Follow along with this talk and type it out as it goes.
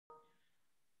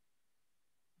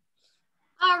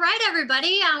All right,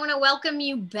 everybody. I want to welcome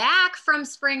you back from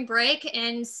spring break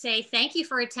and say thank you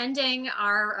for attending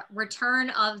our return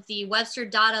of the Webster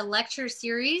DADAH lecture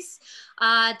series.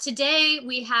 Today,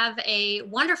 we have a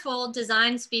wonderful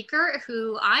design speaker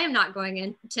who I am not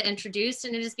going to introduce,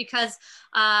 and it is because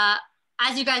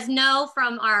as you guys know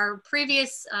from our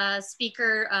previous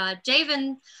speaker,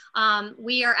 Javen,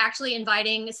 we are actually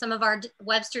inviting some of our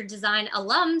Webster Design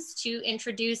alums to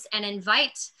introduce and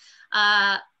invite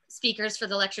speakers for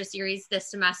the lecture series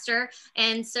this semester.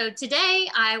 And so today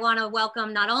I want to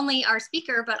welcome not only our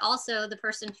speaker, but also the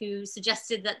person who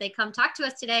suggested that they come talk to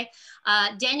us today,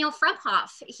 Daniel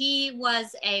Frumhoff. He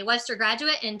was a Webster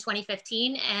graduate in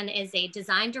 2015 and is a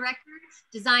design director,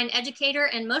 design educator,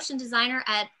 and motion designer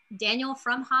at Daniel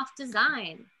Frumhoff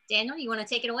Design. Daniel, you want to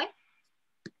take it away?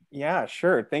 Yeah,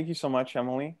 sure. Thank you so much,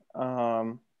 Emily.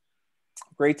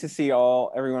 Great to see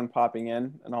everyone popping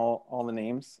in and all the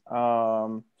names.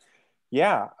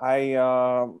 Yeah,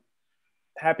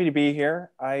 happy to be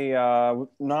here. I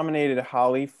nominated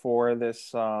Holly for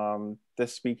this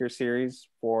this speaker series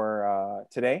for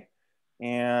today,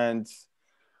 and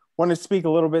want to speak a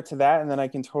little bit to that, and then I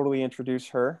can totally introduce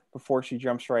her before she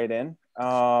jumps right in.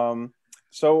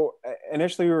 So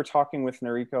initially, we were talking with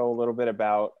Noriko a little bit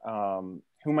about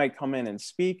who might come in and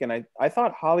speak, and I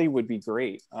thought Holly would be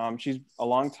great. She's a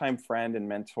longtime friend and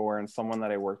mentor, and someone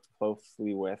that I worked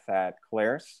closely with at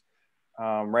Caleres.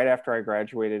 Right after I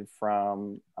graduated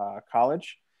from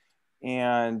college.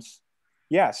 And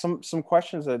yeah, some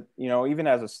questions that, you know, even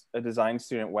as a design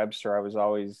student at Webster, I was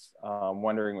always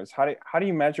wondering was how do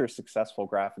you measure successful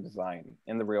graphic design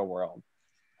in the real world?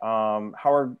 How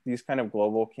are these kind of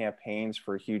global campaigns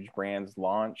for huge brands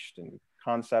launched and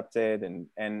concepted,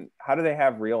 and how do they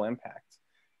have real impact?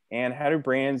 And how do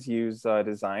brands use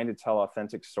design to tell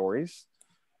authentic stories?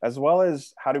 As well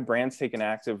as how do brands take an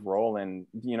active role in,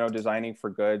 you know, designing for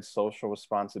good, social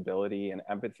responsibility, and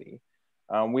empathy.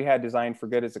 We had Design for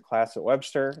Good as a class at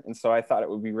Webster, and so I thought it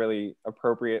would be really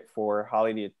appropriate for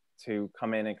Holly to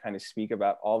come in and kind of speak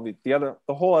about all the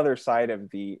whole other side of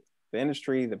the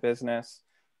industry, the business,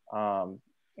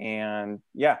 and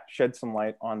yeah, shed some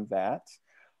light on that.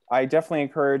 I definitely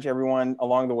encourage everyone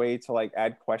along the way to like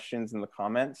add questions in the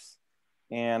comments.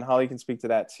 And Holly can speak to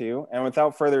that too. And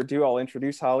without further ado, I'll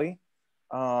introduce Holly.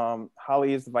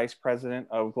 Holly is the Vice President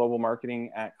of Global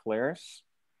Marketing at Caleres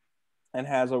and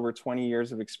has over 20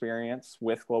 years of experience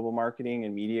with global marketing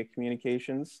and media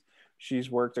communications.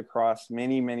 She's worked across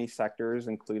many, many sectors,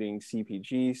 including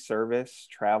CPG, service,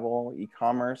 travel,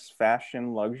 e-commerce,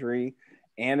 fashion, luxury,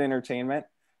 and entertainment.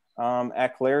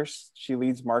 At Caleres, she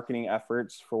leads marketing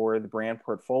efforts for the brand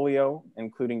portfolio,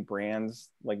 including brands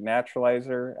like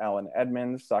Naturalizer, Alan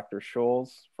Edmonds, Dr.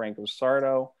 Scholl's, Franco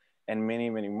Sardo, and many,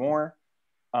 many more.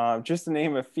 Just to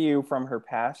name a few from her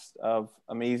past of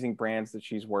amazing brands that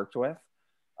she's worked with.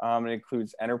 It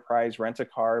includes Enterprise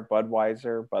Rent-A-Car,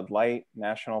 Budweiser, Bud Light,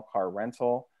 National Car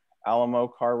Rental, Alamo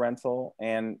Car Rental,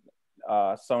 and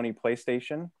Sony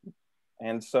PlayStation.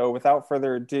 And so without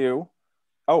further ado,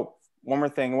 one more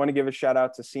thing. I want to give a shout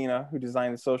out to Sina, who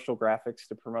designed the social graphics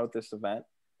to promote this event,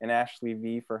 and Ashley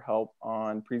V for help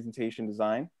on presentation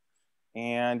design.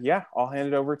 And yeah, I'll hand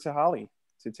it over to Holly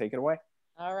to take it away.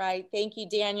 All right. Thank you,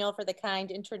 Daniel, for the kind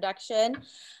introduction.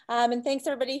 And thanks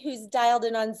everybody who's dialed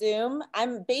in on Zoom.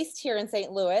 I'm based here in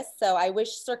St. Louis, so I wish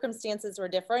circumstances were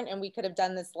different and we could have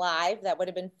done this live. That would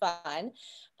have been fun.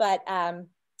 But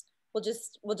we'll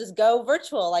just go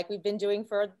virtual like we've been doing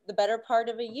for the better part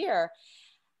of a year.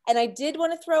 And I did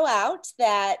want to throw out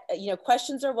that, you know,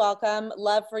 questions are welcome.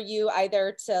 Love for you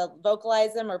either to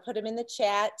vocalize them or put them in the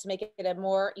chat to make it a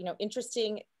more, you know,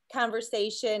 interesting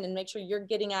conversation and make sure you're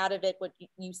getting out of it what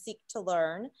you seek to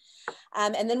learn.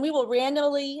 And then we will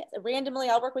randomly,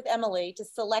 I'll work with Emily to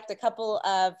select a couple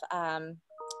of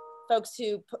folks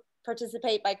who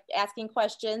participate by asking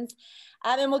questions,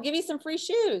 and we'll give you some free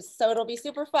shoes. So it'll be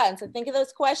super fun. So think of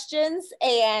those questions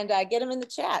and get them in the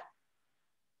chat.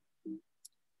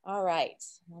 All right,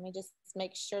 let me just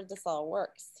make sure this all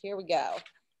works. Here we go.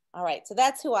 All right, so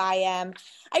that's who I am.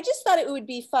 I just thought it would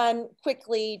be fun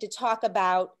quickly to talk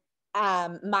about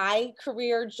my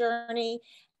career journey.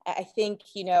 I think,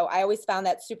 you know, I always found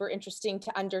that super interesting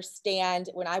to understand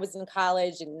when I was in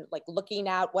college and like looking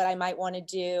out what I might want to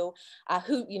do,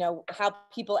 who, you know, how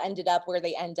people ended up where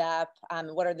they end up,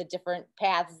 what are the different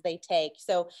paths they take.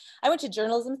 So I went to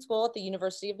journalism school at the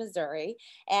University of Missouri.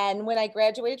 And when I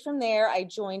graduated from there, I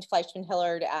joined Fleischman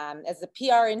Hillard as a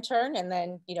PR intern and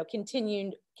then, you know,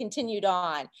 continued continued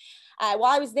on. While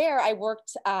I was there, I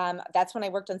worked, that's when I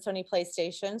worked on Sony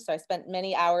PlayStation. So I spent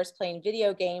many hours playing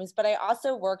video games, but I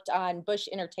also worked on Busch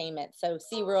Entertainment, so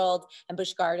SeaWorld and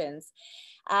Busch Gardens.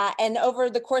 And over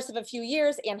the course of a few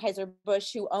years,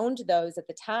 Anheuser-Busch, who owned those at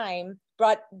the time,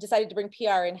 decided to bring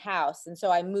PR in-house. And so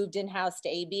I moved in-house to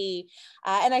AB.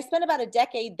 And I spent about a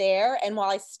decade there. And while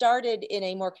I started in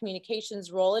a more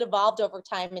communications role, it evolved over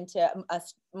time into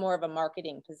more of a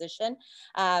marketing position,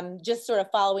 just sort of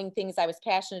following things I was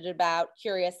passionate about,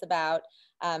 curious about,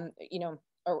 you know,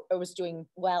 or was doing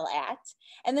well at.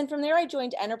 And then from there, I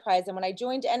joined Enterprise. And when I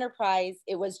joined Enterprise,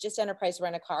 it was just Enterprise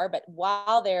Rent-A-Car. But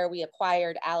while there, we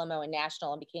acquired Alamo and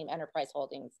National and became Enterprise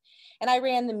Holdings. And I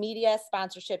ran the media,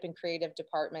 sponsorship, and creative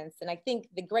departments. And I think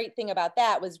the great thing about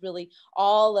that was really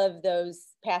all of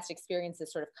those past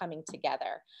experiences sort of coming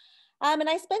together. And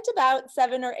I spent about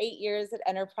 7 or 8 years at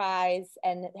Enterprise.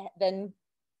 And then,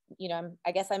 you know,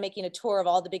 I guess I'm making a tour of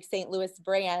all the big St. Louis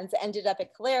brands, ended up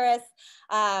at Caleres,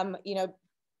 you know,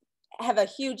 have a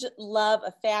huge love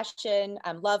of fashion,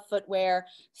 love footwear.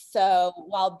 So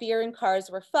while beer and cars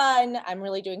were fun, I'm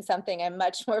really doing something I'm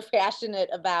much more passionate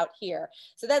about here.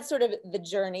 So that's sort of the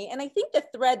journey. And I think the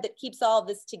thread that keeps all of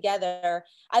this together,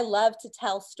 I love to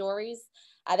tell stories.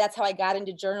 That's how I got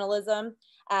into journalism.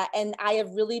 And I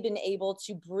have really been able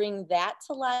to bring that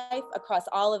to life across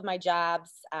all of my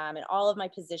jobs and all of my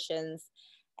positions.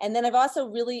 And then I've also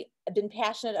really been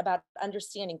passionate about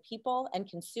understanding people and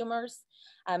consumers.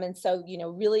 And so, you know,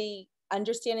 really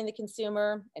understanding the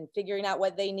consumer and figuring out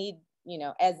what they need, you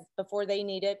know, as before they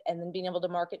need it, and then being able to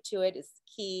market to it is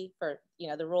key for, you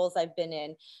know, the roles I've been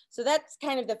in. So that's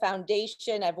kind of the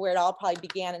foundation of where it all probably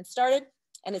began and started,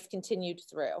 and it's continued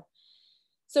through.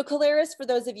 So Caleres, for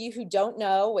those of you who don't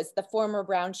know, was the former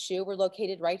Brown Shoe. We're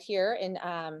located right here in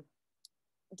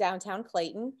downtown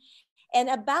Clayton. And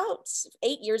about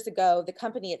 8 years ago, the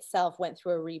company itself went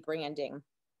through a rebranding.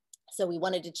 So we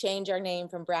wanted to change our name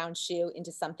from Brown Shoe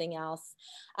into something else.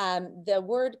 The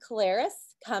word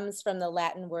Caleres comes from the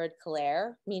Latin word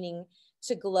calere, meaning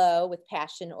to glow with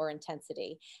passion or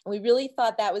intensity. And we really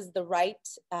thought that was the right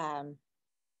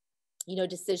you know,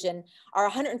 decision. Our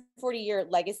 140-year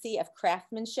legacy of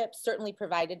craftsmanship certainly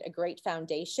provided a great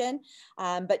foundation,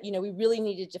 but, you know, we really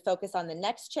needed to focus on the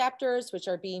next chapters, which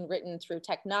are being written through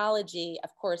technology, of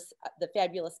course, the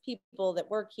fabulous people that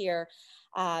work here,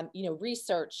 you know,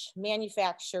 research,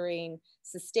 manufacturing,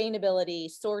 sustainability,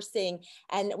 sourcing,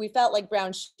 and we felt like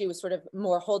Brown Shoe was sort of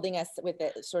more holding us with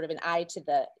a, sort of an eye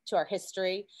to our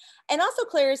history. And also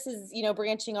Caleres is, you know,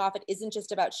 branching off. It isn't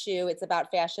just about shoe, it's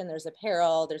about fashion. There's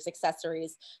apparel, there's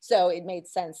accessories. So it made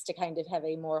sense to kind of have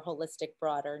a more holistic,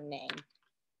 broader name.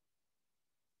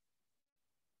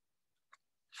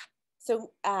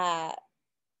 So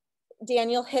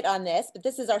Daniel hit on this, but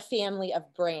this is our family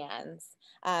of brands.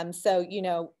 So, you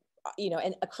know,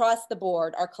 and across the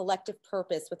board, our collective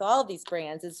purpose with all of these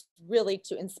brands is really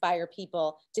to inspire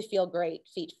people to feel great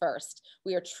feet first.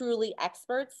 We are truly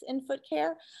experts in foot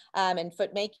care and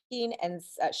foot making and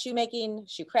shoemaking,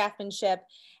 shoe craftsmanship.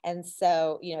 And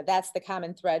so, you know, that's the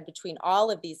common thread between all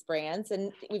of these brands.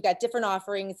 And we've got different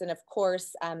offerings. And of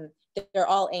course, they're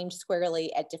all aimed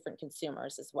squarely at different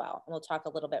consumers as well. And we'll talk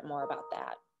a little bit more about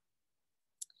that.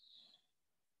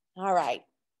 All right.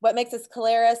 What makes us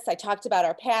Caleres? I talked about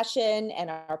our passion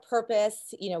and our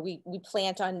purpose. You know, we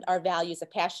plant on our values of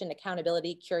passion,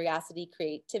 accountability, curiosity,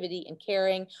 creativity, and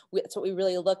caring. That's what we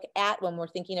really look at when we're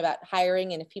thinking about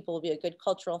hiring and if people will be a good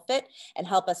cultural fit and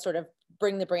help us sort of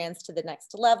bring the brands to the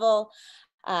next level.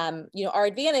 You know, our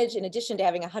advantage, in addition to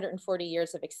having 140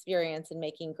 years of experience in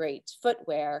making great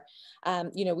footwear,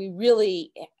 you know, we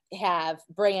really have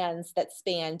brands that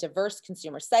span diverse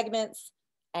consumer segments.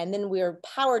 And then we're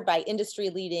powered by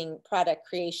industry-leading product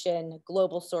creation,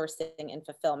 global sourcing, and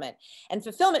fulfillment. And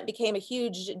fulfillment became a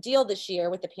huge deal this year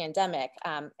with the pandemic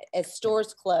as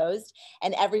stores closed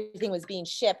and everything was being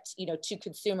shipped, you know, to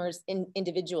consumers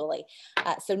individually.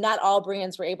 So not all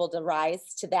brands were able to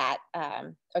rise to that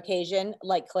occasion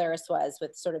like Caleres was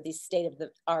with sort of these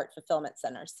state-of-the-art fulfillment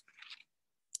centers.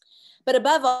 But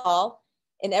above all,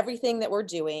 in everything that we're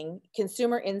doing,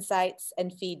 consumer insights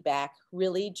and feedback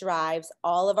really drives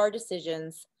all of our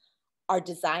decisions, our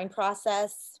design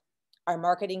process, our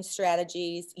marketing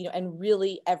strategies, you know, and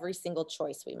really every single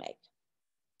choice we make.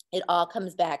 It all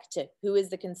comes back to who is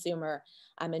the consumer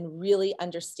and really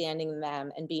understanding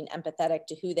them and being empathetic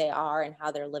to who they are and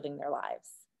how they're living their lives.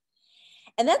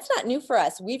 And that's not new for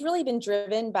us. We've really been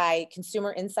driven by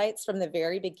consumer insights from the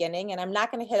very beginning. And I'm not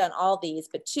going to hit on all these,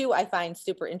 but two I find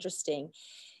super interesting.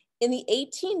 In the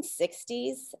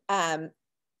 1860s,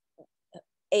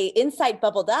 a insight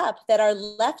bubbled up that our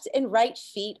left and right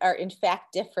feet are in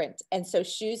fact different. And so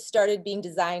shoes started being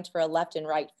designed for a left and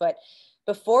right foot.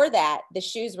 Before that, the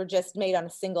shoes were just made on a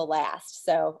single last.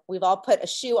 So we've all put a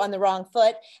shoe on the wrong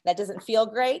foot. That doesn't feel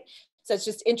great. So it's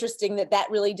just interesting that that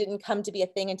really didn't come to be a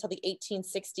thing until the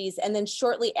 1860s. And then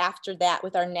shortly after that,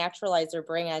 with our Naturalizer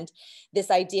brand, this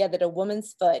idea that a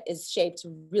woman's foot is shaped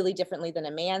really differently than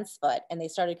a man's foot. And they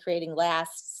started creating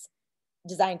lasts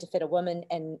designed to fit a woman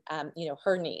and you know,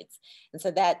 her needs. And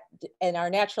so that, and our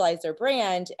Naturalizer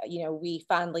brand, you know, we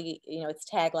fondly, you know, its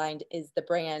tagline is the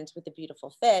brand with the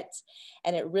beautiful fit.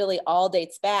 And it really all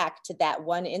dates back to that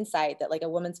one insight that like a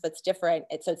woman's foot's different.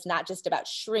 So it's not just about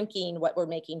shrinking what we're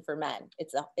making for men.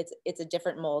 It's a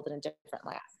different mold and a different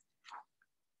last.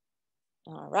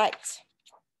 All right.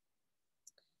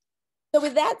 So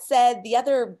with that said, the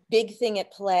other big thing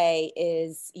at play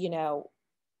is, you know,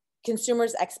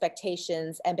 consumers'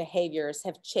 expectations and behaviors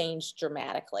have changed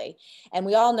dramatically. And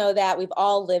we all know that, we've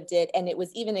all lived it, and it was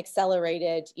even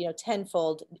accelerated, you know,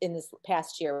 tenfold in this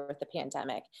past year with the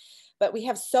pandemic. But we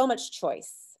have so much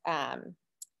choice.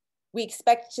 We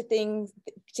expect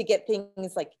to get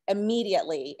things like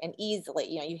immediately and easily.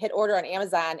 You know, you hit order on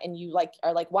Amazon and you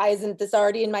are like, why isn't this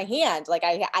already in my hand? Like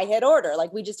I hit order.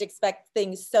 Like we just expect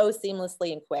things so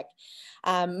seamlessly and quick.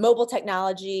 Mobile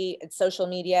technology and social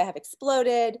media have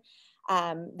exploded.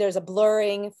 There's a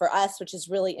blurring for us, which is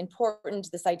really important.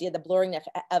 This idea, the blurring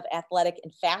of athletic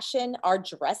and fashion. Our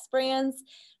dress brands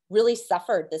really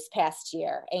suffered this past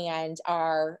year, and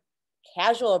our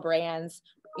casual brands,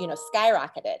 you know,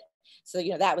 skyrocketed. So,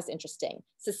 you know, that was interesting.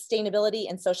 Sustainability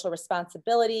and social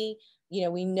responsibility. You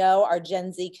know, we know our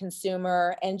Gen Z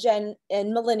consumer and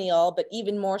millennial, but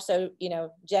even more so, you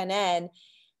know, Gen N,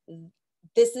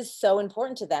 this is so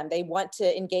important to them. They want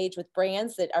to engage with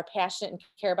brands that are passionate and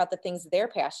care about the things they're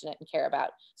passionate and care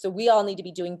about. So we all need to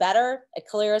be doing better. At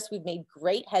Caleres, we've made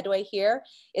great headway here.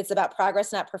 It's about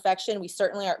progress, not perfection. We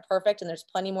certainly aren't perfect, and there's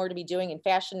plenty more to be doing in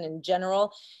fashion in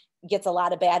general. Gets a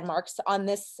lot of bad marks on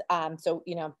this. So,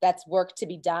 you know, that's work to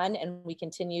be done, and we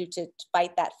continue to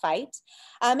fight that fight.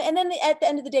 And then at the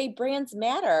end of the day, brands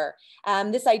matter.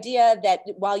 This idea that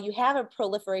while you have a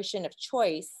proliferation of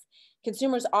choice,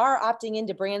 consumers are opting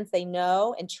into brands they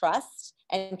know and trust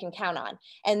and can count on.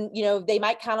 And, you know, they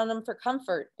might count on them for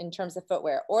comfort in terms of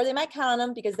footwear, or they might count on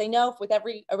them because they know with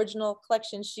every original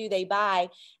collection shoe they buy,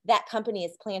 that company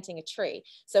is planting a tree.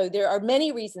 So there are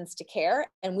many reasons to care,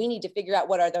 and we need to figure out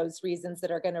what are those reasons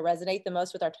that are going to resonate the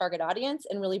most with our target audience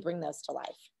and really bring those to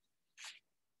life.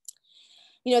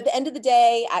 You know, at the end of the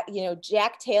day, you know,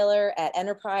 Jack Taylor at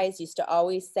Enterprise used to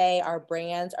always say our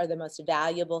brands are the most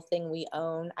valuable thing we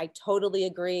own. I totally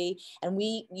agree. And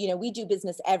we, you know, we do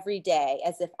business every day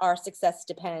as if our success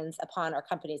depends upon our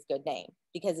company's good name,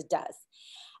 because it does.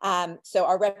 So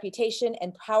our reputation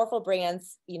and powerful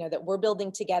brands, you know, that we're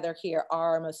building together here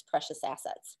are our most precious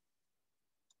assets.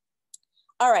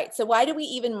 All right, so why do we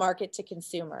even market to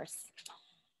consumers?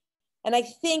 And I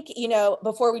think, you know,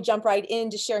 before we jump right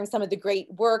into sharing some of the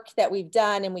great work that we've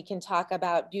done, and we can talk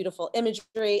about beautiful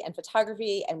imagery and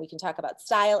photography, and we can talk about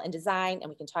style and design, and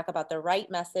we can talk about the right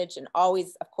message, and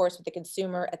always, of course, with the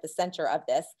consumer at the center of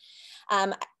this.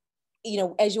 You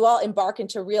know, as you all embark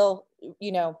into real,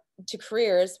 you know, to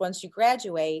careers once you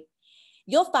graduate,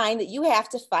 you'll find that you have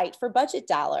to fight for budget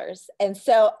dollars. And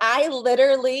so I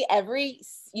literally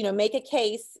you know, make a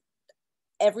case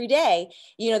every day,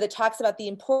 you know, that talks about the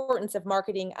importance of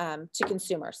marketing to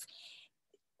consumers.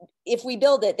 If we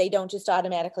build it, they don't just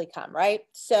automatically come, right?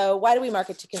 So why do we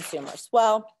market to consumers?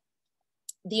 Well,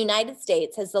 the United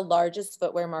States has the largest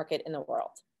footwear market in the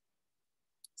world.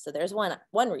 So there's one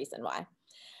reason why.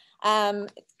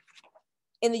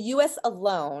 In the US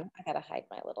alone, I gotta hide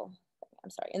my little,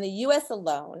 I'm sorry. In the US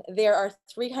alone, there are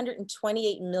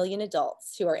 328 million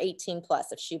adults who are 18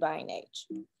 plus of shoe buying age.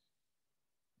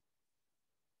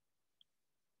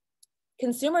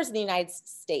 Consumers in the United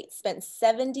States spent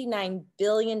 $79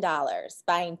 billion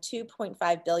buying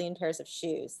 2.5 billion pairs of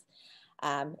shoes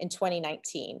in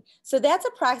 2019. So that's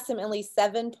approximately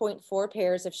 7.4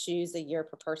 pairs of shoes a year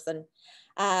per person.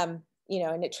 You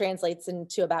know, and it translates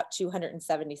into about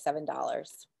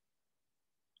 $277.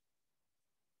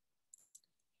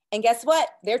 And guess what?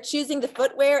 They're choosing the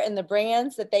footwear and the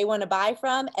brands that they want to buy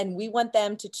from, and we want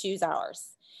them to choose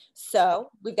ours.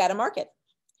 So we've got a market.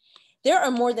 There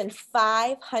are more than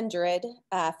 500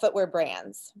 footwear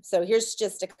brands. So here's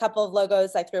just a couple of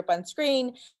logos I threw up on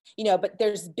screen, but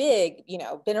there's big,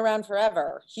 been around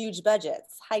forever, huge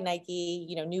budgets, High Nike,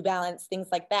 New Balance, things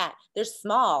like that. There's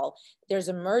small, there's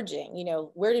emerging,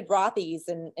 where did Rothy's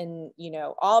and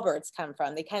Allbirds come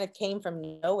from? They kind of came from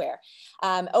nowhere.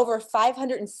 Over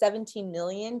 $517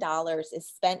 million is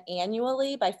spent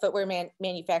annually by footwear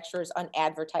manufacturers on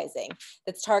advertising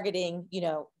that's targeting,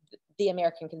 the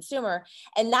American consumer,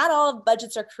 and not all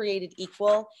budgets are created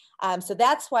equal. So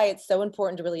that's why it's so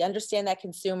important to really understand that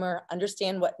consumer,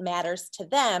 understand what matters to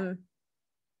them,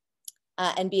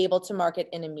 and be able to market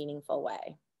in a meaningful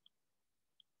way.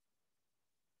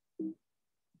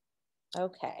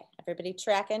 Okay, everybody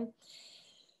tracking?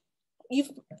 You've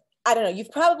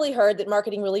probably heard that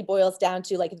marketing really boils down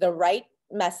to like the right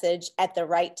message at the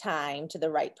right time to the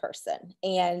right person.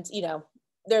 And,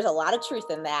 there's a lot of truth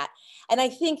in that. And I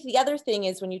think the other thing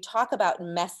is when you talk about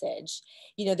message,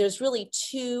 there's really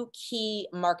two key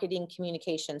marketing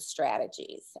communication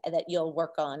strategies that you'll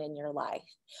work on in your life.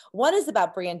 One is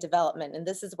about brand development. And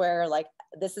this is where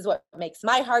this is what makes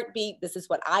my heart beat. This is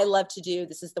what I love to do.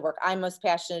 This is the work I'm most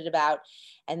passionate about.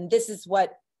 And this is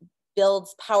what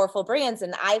builds powerful brands.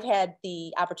 And I've had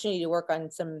the opportunity to work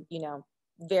on some,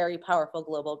 very powerful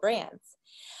global brands.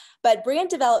 But brand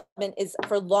development is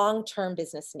for long-term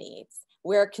business needs,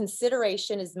 where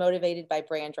consideration is motivated by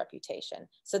brand reputation.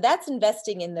 So that's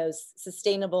investing in those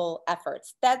sustainable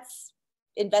efforts. That's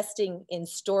investing in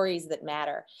stories that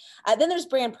matter. Then there's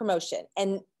brand promotion.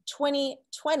 And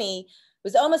 2020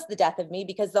 was almost the death of me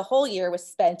because the whole year was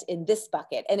spent in this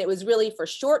bucket. And it was really for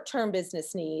short-term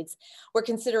business needs where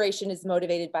consideration is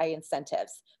motivated by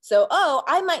incentives. So, oh,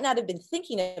 I might not have been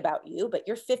thinking about you, but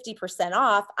you're 50%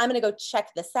 off. I'm going to go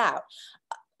check this out.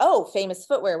 Oh, Famous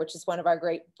Footwear, which is one of our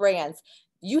great brands.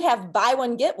 You have buy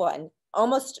one, get one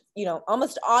almost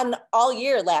on all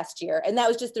year last year. And that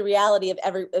was just the reality of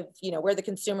where the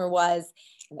consumer was.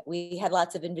 We had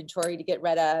lots of inventory to get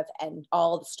rid of and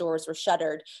all the stores were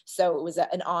shuttered. So it was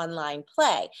an online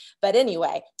play. But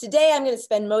anyway, today I'm going to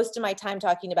spend most of my time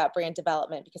talking about brand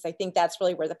development because I think that's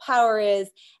really where the power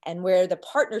is and where the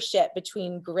partnership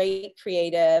between great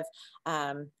creative,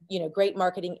 great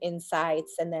marketing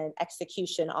insights and then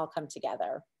execution all come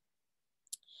together.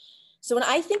 So when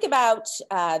I think about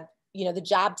the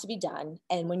job to be done.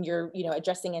 And when you're,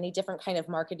 addressing any different kind of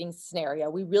marketing scenario,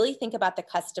 we really think about the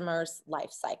customer's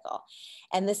life cycle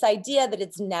and this idea that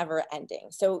it's never ending.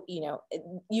 So,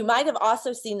 you might have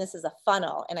also seen this as a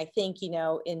funnel. And I think,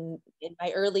 in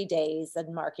my early days of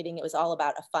marketing, it was all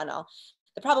about a funnel.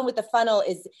 The problem with the funnel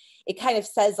is it kind of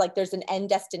says like there's an end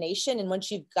destination. And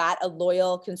once you've got a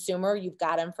loyal consumer, you've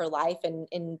got them for life. And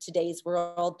in today's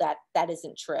world, that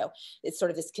isn't true. It's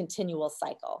sort of this continual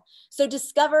cycle. So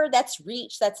discover, that's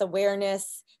reach, that's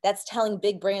awareness, that's telling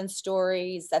big brand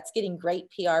stories, that's getting great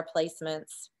PR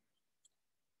placements.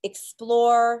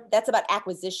 Explore, that's about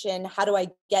acquisition. How do I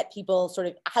get people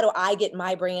how do I get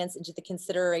my brands into the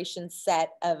consideration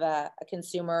set of a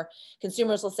consumer?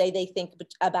 Consumers will say they think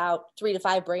about 3 to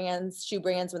 5 brands, shoe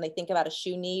brands, when they think about a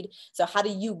shoe need. So how do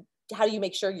you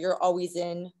make sure you're always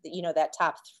in, that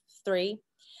top 3?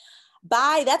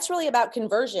 Buy, that's really about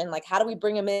conversion. Like how do we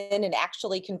bring them in and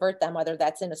actually convert them, whether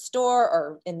that's in a store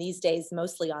or in these days,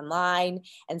 mostly online.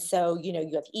 And so, you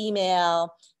have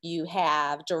email, you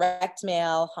have direct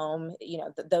mail, home,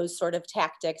 those sort of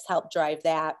tactics help drive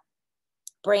that.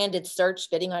 Branded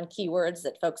search, bidding on keywords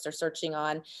that folks are searching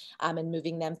on and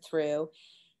moving them through.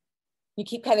 You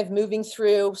keep kind of moving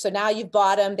through. So now you've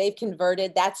bought them, they've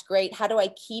converted. That's great. How do I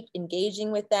keep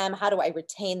engaging with them? How do I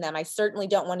retain them? I certainly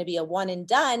don't want to be a one and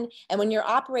done. And when you're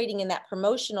operating in that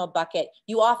promotional bucket,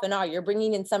 you often are. You're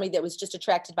bringing in somebody that was just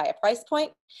attracted by a price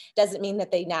point. Doesn't mean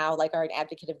that they now are an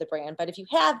advocate of the brand. But if you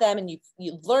have them and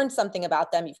you've learned something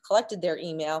about them, you've collected their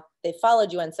email, they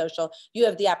followed you on social, you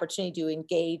have the opportunity to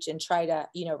engage and try to,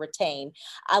 retain.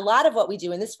 A lot of what we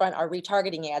do in this front are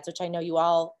retargeting ads, which I know you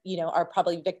all, are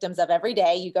probably victims of every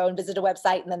day. You go and visit a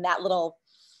website and then that little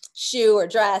shoe or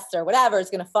dress or whatever is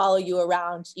going to follow you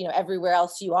around, everywhere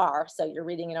else you are. So you're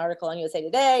reading an article on USA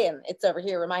Today and it's over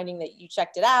here reminding that you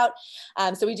checked it out.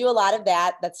 So we do a lot of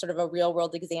that. That's sort of a real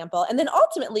world example. And then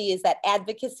ultimately is that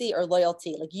advocacy or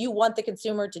loyalty. Like you want the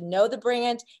consumer to know the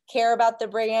brand, care about the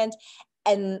brand,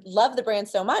 and love the brand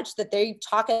so much that they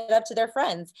talk it up to their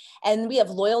friends. And we have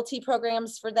loyalty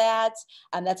programs for that.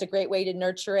 That's a great way to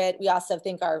nurture it. We also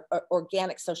think our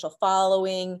organic social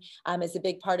following is a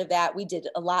big part of that. We did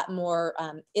a lot more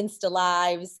Insta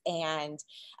Lives and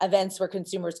events where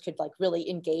consumers could like really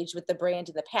engage with the brand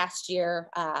in the past year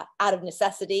out of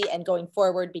necessity and going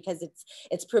forward because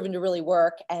it's proven to really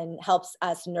work and helps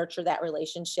us nurture that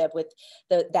relationship with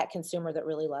that consumer that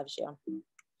really loves you.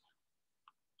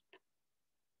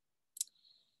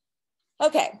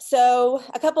 Okay, so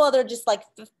a couple other just like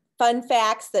fun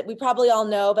facts that we probably all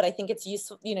know, but I think it's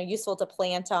useful, useful to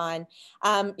plant on.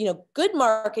 Good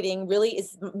marketing really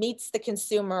meets the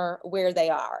consumer where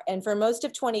they are. And for most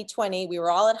of 2020, we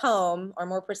were all at home, or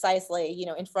more precisely,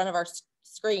 in front of our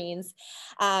screens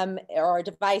or our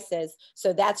devices.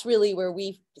 So that's really where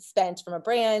we've spent, from a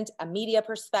brand, a media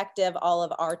perspective, all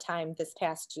of our time this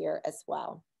past year as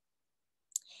well.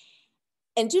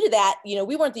 And due to that,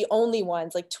 we weren't the only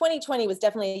ones. Like 2020 was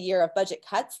definitely a year of budget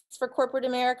cuts for corporate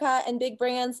America and big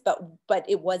brands, but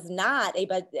it was not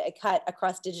a cut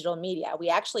across digital media. We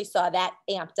actually saw that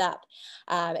amped up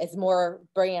as more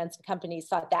brands and companies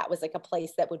thought that was like a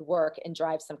place that would work and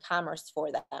drive some commerce for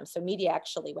them. So media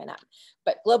actually went up.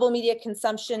 But global media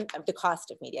consumption, the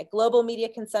cost of media, global media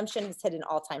consumption has hit an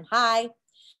all-time high.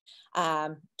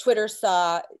 Twitter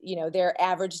saw, their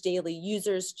average daily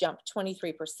users jump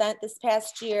 23% this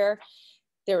past year.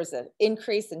 There was an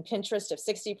increase in Pinterest of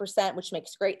 60%, which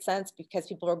makes great sense because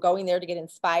people were going there to get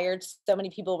inspired. So many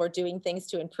people were doing things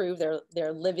to improve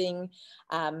their living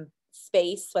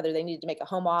space, whether they needed to make a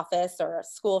home office or a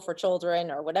school for children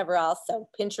or whatever else. So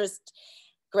Pinterest,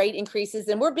 great increases.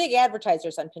 And we're big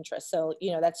advertisers on Pinterest. So,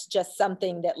 that's just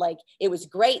something that it was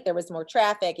great. There was more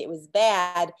traffic. It was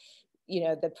bad.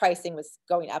 The pricing was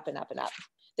going up and up and up.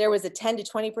 There was a 10 to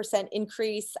 20%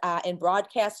 increase in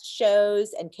broadcast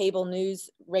shows, and cable news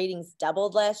ratings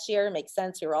doubled last year. It makes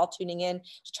sense. We were all tuning in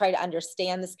to try to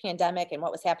understand this pandemic and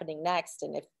what was happening next,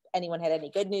 and if anyone had any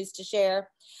good news to share.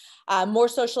 More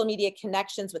social media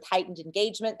connections with heightened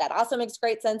engagement. That also makes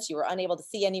great sense. You were unable to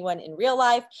see anyone in real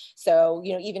life. So,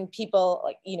 even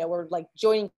people were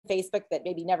joining Facebook that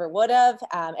maybe never would have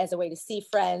as a way to see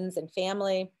friends and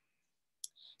family.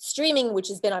 Streaming, which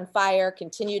has been on fire,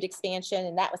 continued expansion,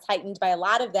 and that was heightened by a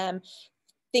lot of them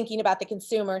thinking about the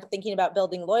consumer, thinking about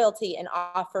building loyalty and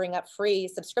offering up free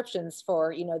subscriptions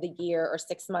for, the year or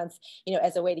 6 months,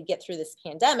 as a way to get through this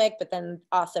pandemic, but then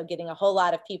also getting a whole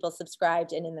lot of people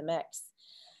subscribed and in the mix.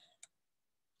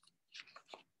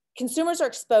 Consumers are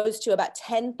exposed to about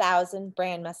 10,000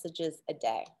 brand messages a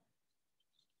day.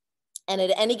 And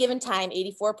at any given time,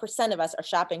 84% of us are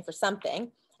shopping for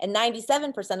something. And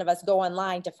 97% of us go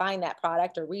online to find that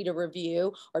product or read a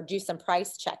review or do some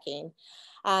price checking.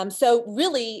 So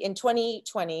really in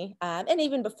 2020, and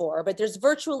even before, but there's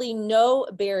virtually no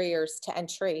barriers to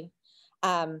entry.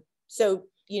 So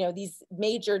these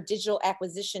major digital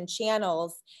acquisition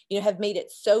channels, have made it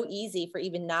so easy for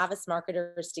even novice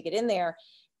marketers to get in there,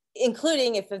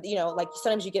 including if,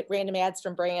 sometimes you get random ads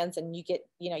from brands and you get,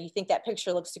 you think that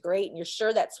picture looks great and you're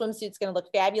sure that swimsuit's going to look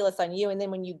fabulous on you. And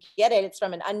then when you get it, it's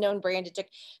from an unknown brand. It took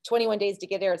 21 days to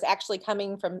get there. It's actually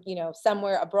coming from,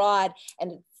 somewhere abroad,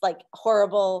 and it's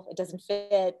horrible. It doesn't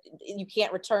fit. You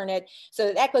can't return it.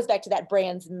 So that goes back to that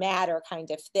brands matter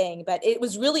kind of thing. But it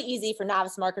was really easy for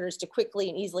novice marketers to quickly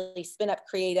and easily spin up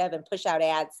creative and push out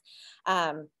ads.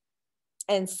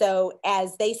 And so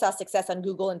as they saw success on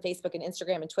Google and Facebook and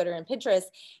Instagram and Twitter and Pinterest,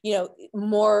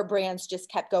 more brands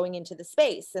just kept going into the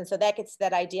space. And so that gets to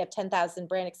that idea of 10,000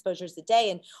 brand exposures a day.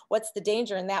 And what's the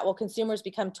danger in that? Well, consumers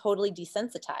become totally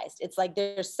desensitized. It's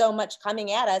there's so much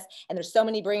coming at us and there's so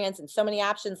many brands and so many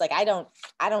options. I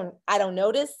don't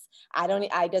notice.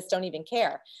 I just don't even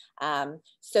care.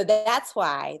 So that's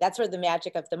where the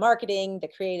magic of the marketing, the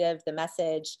creative, the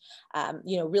message,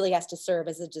 really has to serve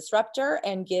as a disruptor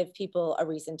and give people a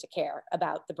reason to care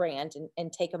about the brand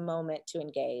and take a moment to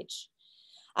engage.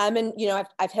 And,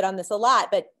 I've hit on this a lot,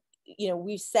 but,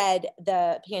 we've said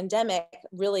the pandemic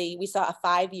we saw a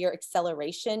 5-year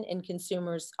acceleration in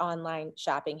consumers' online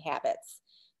shopping habits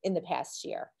in the past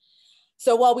year.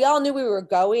 So while we all knew we were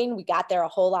going, we got there a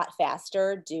whole lot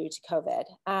faster due to COVID.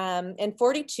 And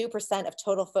 42% of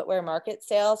total footwear market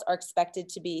sales are expected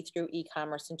to be through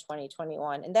e-commerce in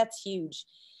 2021. And that's huge.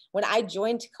 When I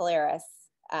joined Caleres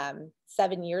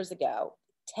 7 years ago,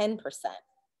 10%.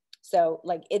 So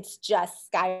it's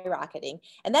just skyrocketing.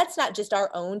 And that's not just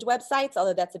our owned websites,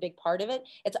 although that's a big part of it.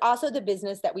 It's also the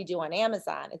business that we do on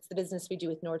Amazon. It's the business we do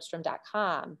with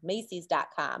Nordstrom.com,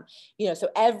 Macy's.com. So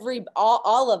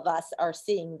all of us are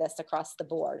seeing this across the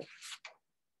board.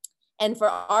 And for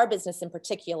our business in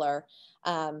particular,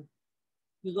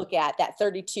 you look at that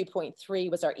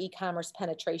 32.3 was our e-commerce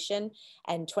penetration,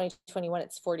 and 2021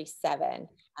 it's 47.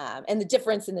 And the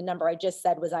difference in the number I just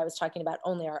said was I was talking about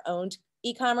only our owned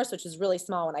e-commerce, which was really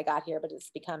small when I got here, but it's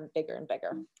become bigger and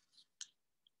bigger.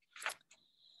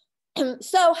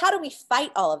 So how do we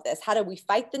fight all of this? How do we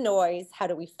fight the noise? How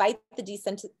do we fight the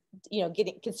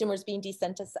getting consumers being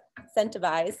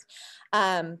desincentivized?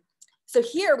 So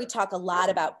here we talk a lot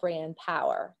about brand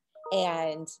power,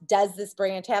 and does this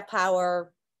brand have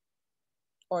power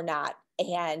or not?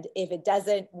 And if it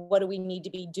doesn't, what do we need to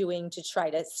be doing to try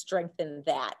to strengthen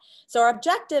that? So our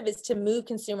objective is to move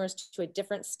consumers to a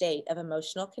different state of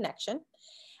emotional connection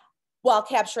while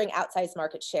capturing outsized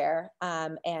market share,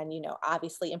 and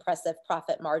obviously impressive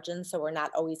profit margins. So we're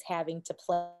not always having to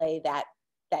play that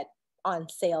on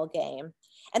sale game.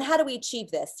 And how do we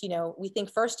achieve this? We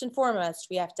think first and foremost,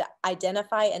 we have to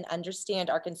identify and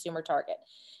understand our consumer target.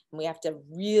 And we have to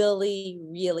really,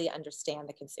 really understand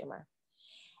the consumer.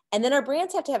 And then our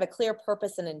brands have to have a clear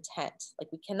purpose and intent.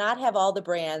 Like, we cannot have all the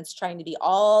brands trying to be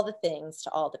all the things to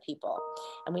all the people.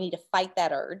 And we need to fight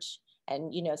that urge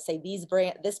and, say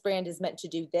this brand is meant to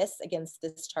do this against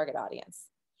this target audience.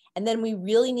 And then we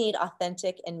really need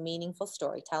authentic and meaningful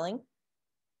storytelling.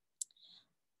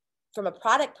 From a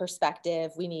product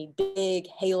perspective, we need big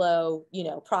halo,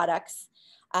 products,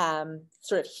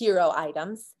 sort of hero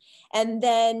items. And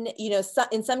then,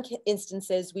 in some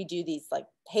instances, we do these like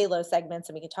halo segments,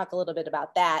 and we can talk a little bit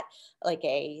about that, like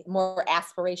a more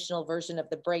aspirational version of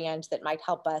the brand that might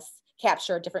help us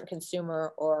capture a different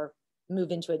consumer or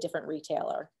move into a different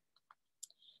retailer.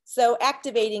 So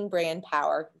activating brand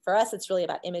power, for us, it's really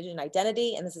about image and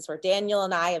identity. And this is where Daniel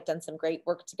and I have done some great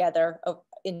work together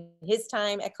in his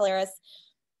time at Caleres.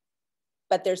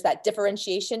 But there's that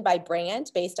differentiation by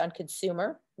brand based on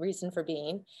consumer, reason for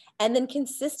being, and then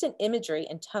consistent imagery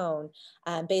and tone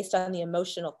based on the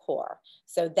emotional core.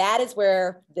 So that is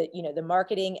where the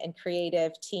marketing and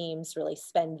creative teams really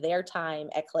spend their time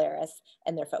at Caleres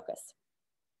and their focus.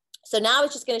 So now I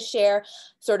was just going to share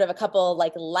sort of a couple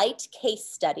like light case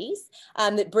studies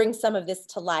that bring some of this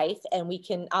to life, and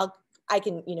I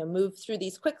can move through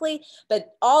these quickly,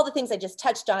 but all the things I just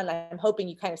touched on, I'm hoping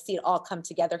you kind of see it all come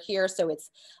together here, so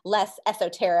it's less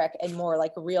esoteric and more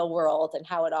like real world and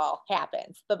how it all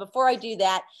happens. But before I do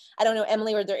that, I don't know,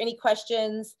 Emily, were there any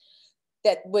questions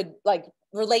that would like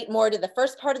relate more to the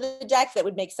first part of the deck that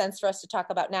would make sense for us to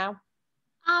talk about now?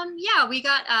 Yeah, we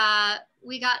got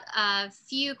a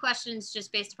few questions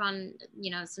just based upon,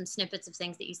 some snippets of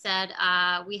things that you said.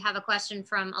 We have a question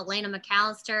from Elena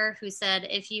McAllister, who said,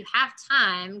 if you have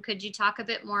time, could you talk a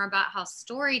bit more about how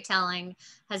storytelling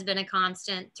has been a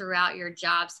constant throughout your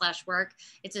job/work?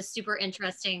 It's super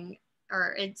interesting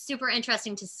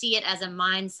to see it as a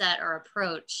mindset or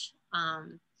approach.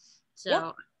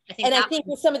 Yeah. I think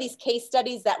with some of these case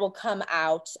studies that will come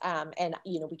out, and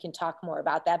we can talk more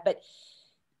about that, but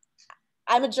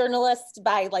I'm a journalist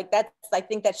by I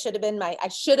think that should have been I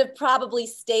should have probably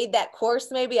stayed that course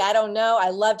maybe, I don't know. I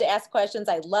love to ask questions.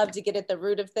 I love to get at the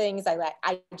root of things.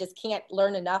 I just can't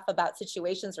learn enough about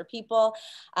situations or people.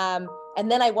 And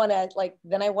then I want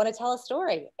to tell a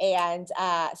story. And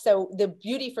so the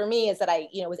beauty for me is that I,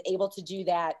 was able to do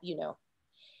that,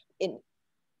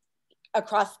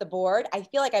 across the board. I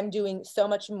feel like I'm doing so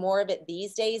much more of it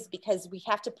these days because we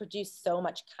have to produce so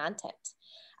much content.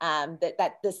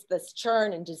 This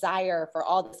churn and desire for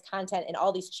all this content and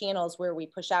all these channels where we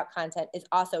push out content is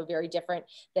also very different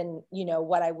than,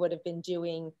 what I would have been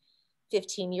doing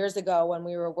 15 years ago when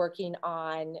we were working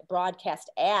on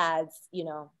broadcast ads,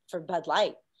 for Bud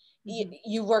Light. Mm-hmm.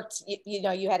 You worked,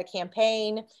 you had a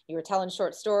campaign, you were telling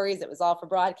short stories, it was all for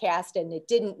broadcast, and it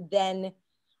didn't then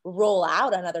roll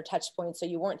out on other touch points. So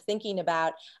you weren't thinking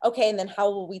about, okay, and then how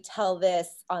will we tell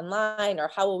this online, or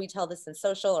how will we tell this in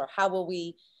social, or how will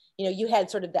we, you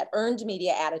had sort of that earned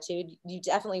media attitude. You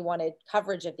definitely wanted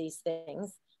coverage of these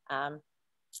things.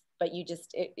 But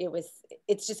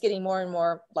it's just getting more and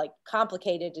more like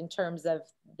complicated in terms of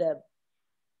the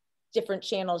different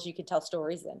channels you could tell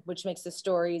stories in, which makes the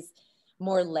stories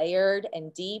more layered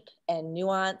and deep and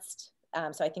nuanced.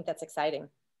 So I think that's exciting.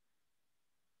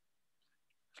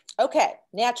 Okay,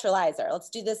 naturalizer. Let's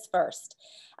do this first.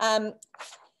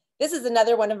 This is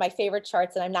another one of my favorite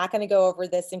charts, and I'm not going to go over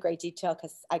this in great detail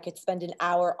because I could spend an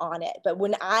hour on it. But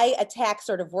when I attack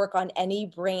sort of work on any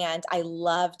brand, I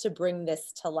love to bring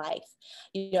this to life.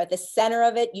 At the center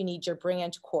of it, you need your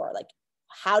brand core. Like,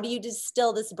 how do you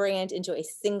distill this brand into a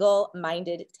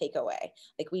single-minded takeaway?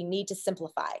 Like, we need to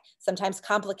simplify. Sometimes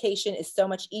complication is so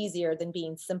much easier than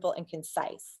being simple and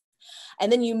concise.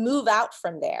 And then you move out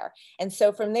from there. And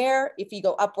so from there, if you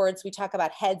go upwards, we talk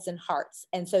about heads and hearts.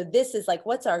 And so this is like,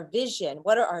 what's our vision?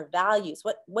 What are our values?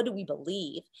 What do we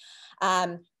believe?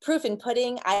 Proof in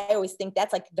pudding, I always think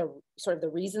that's like the sort of the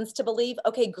reasons to believe.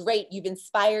 Okay, great, you've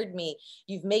inspired me,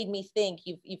 you've made me think,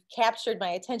 you've captured my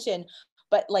attention,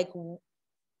 but like,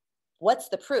 what's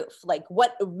the proof? Like,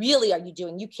 what really are you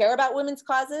doing? You care about women's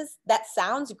causes? That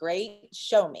sounds great,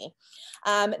 show me.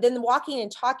 Then walking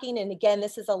and talking, and again,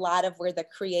 this is a lot of where the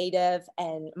creative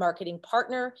and marketing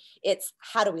partner. It's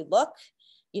how do we look?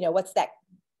 You know, what's that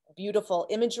beautiful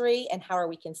imagery and how are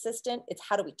we consistent? It's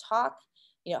how do we talk?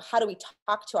 You know, how do we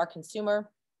talk to our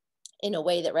consumer in a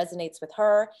way that resonates with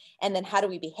her? And then how do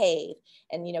we behave?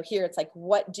 And, you know, here it's like,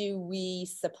 what do we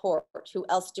support? Who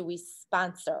else do we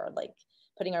sponsor? Like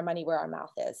putting our money where our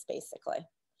mouth is, basically.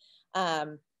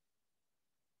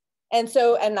 And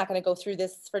so I'm not going to go through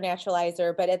this for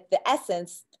Naturalizer, but at the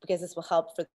essence, because this will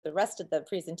help for the rest of the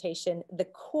presentation, the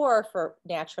core for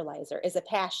Naturalizer is a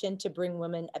passion to bring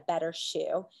women a better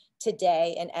shoe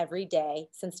today and every day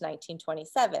since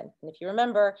 1927. And if you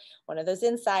remember, one of those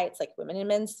insights, like women and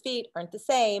men's feet aren't the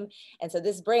same. And so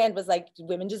this brand was like,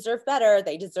 women deserve better.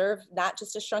 They deserve not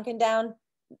just a shrunken down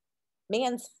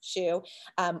man's shoe.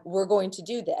 We're going to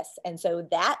do this. And so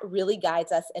that really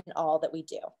guides us in all that we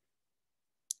do.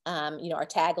 You know, our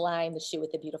tagline, the shoe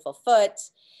with the beautiful foot.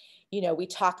 You know, we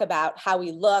talk about how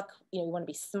we look. You know, we want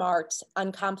to be smart,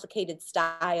 uncomplicated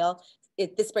style.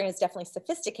 This brand is definitely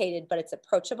sophisticated, but it's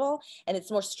approachable and it's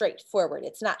more straightforward.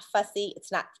 It's not fussy.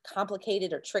 It's not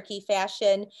complicated or tricky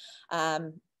fashion.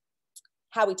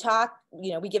 How we talk,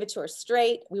 you know, we give it to her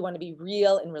straight. We want to be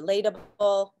real and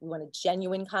relatable. We want a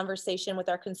genuine conversation with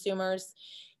our consumers.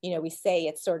 You know, we say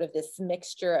it's sort of this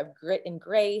mixture of grit and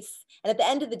grace. And at the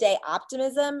end of the day,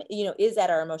 optimism, you know, is at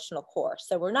our emotional core.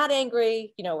 So we're not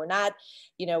angry, you know,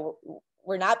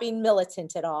 we're not being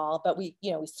militant at all, but we,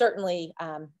 you know, we certainly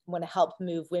want to help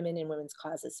move women and women's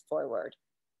causes forward.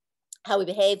 How we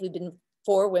behave, we've been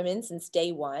for women since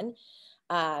day one.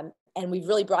 And we've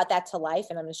really brought that to life.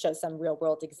 And I'm going to show some real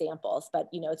world examples, but,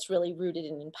 you know, it's really rooted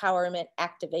in empowerment,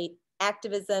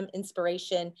 activism,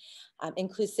 inspiration.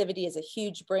 Inclusivity is a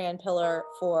huge brand pillar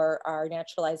for our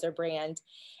Naturalizer brand.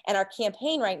 And our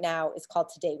campaign right now is called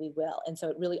Today We Will. And so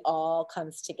it really all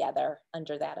comes together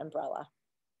under that umbrella.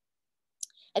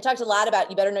 I talked a lot about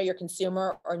you better know your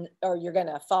consumer or you're going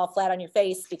to fall flat on your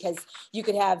face, because you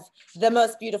could have the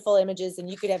most beautiful images and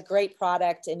you could have great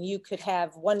product and you could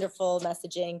have wonderful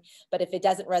messaging. But if it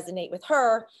doesn't resonate with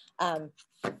her,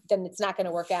 then it's not going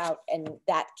to work out, and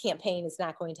that campaign is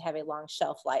not going to have a long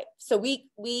shelf life. So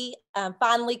we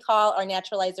fondly call our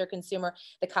Naturalizer consumer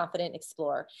the confident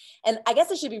explorer. And I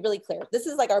guess I should be really clear. This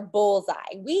is like our bullseye.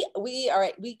 We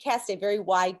cast a very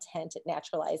wide tent at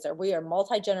Naturalizer. We are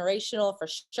multi-generational for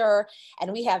sure,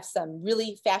 and we have some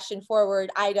really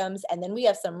fashion-forward items, and then we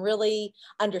have some really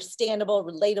understandable,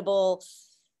 relatable,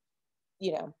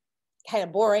 you know, kind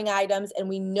of boring items, and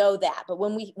we know that. But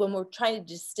when we're trying to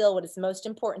distill what is most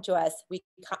important to us,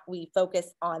 we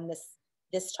focus on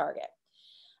this target,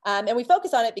 and we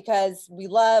focus on it because we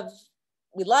loved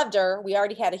her. We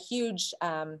already had a huge,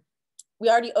 we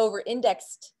already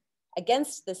over-indexed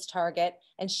against this target,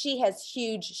 and she has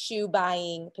huge shoe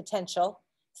buying potential.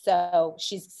 So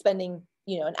she's spending,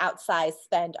 you know, an outsized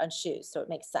spend on shoes. So it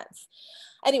makes sense.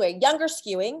 Anyway, younger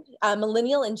skewing,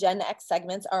 millennial and Gen X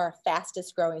segments are our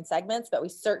fastest growing segments, but we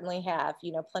certainly have,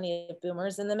 you know, plenty of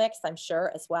boomers in the mix, I'm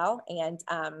sure, as well. And,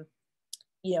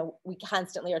 you know, we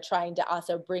constantly are trying to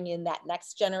also bring in that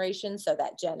next generation, so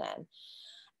that Gen N.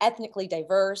 Ethnically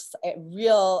diverse, a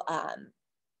real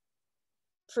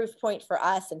proof point for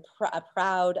us, and a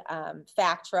proud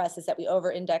fact for us, is that we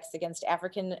over-index against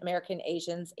African American,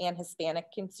 Asians, and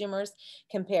Hispanic consumers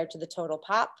compared to the total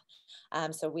pop.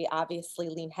 So we obviously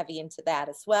lean heavy into that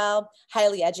as well.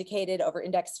 Highly educated,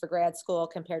 over-indexed for grad school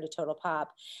compared to total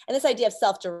pop. And this idea of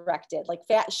self-directed, like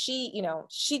she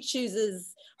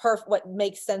chooses what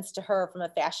makes sense to her from a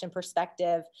fashion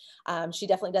perspective. She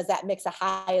definitely does that mix of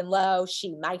high and low.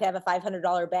 She might have a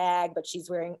 $500 bag, but she's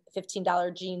wearing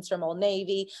 $15 jeans from Old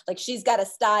Navy. Like, she's got a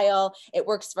style, it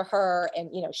works for her, and,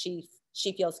 you know, she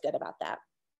feels good about that.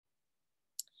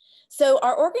 So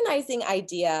our organizing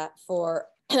idea for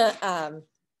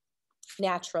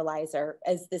Naturalizer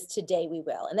is this Today We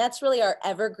Will. And that's really our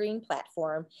evergreen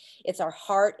platform. It's our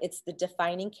heart, it's the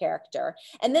defining character.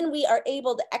 And then we are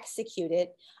able to execute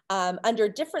it under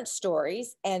different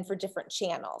stories and for different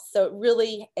channels. So it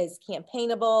really is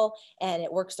campaignable, and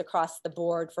it works across the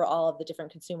board for all of the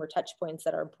different consumer touch points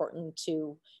that are important to,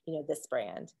 you know, this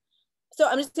brand. So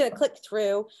I'm just going to click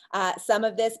through some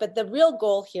of this, but the real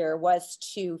goal here was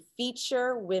to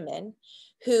feature women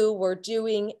who were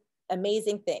doing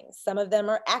amazing things. Some of them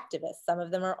are activists, some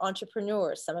of them are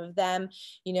entrepreneurs, some of them,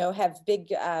 you know, have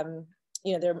big,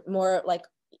 you know, they're more like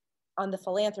on the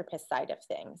philanthropist side of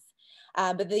things.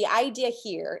 But the idea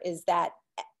here is that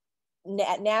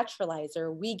at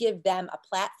Naturalizer, we give them a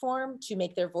platform to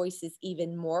make their voices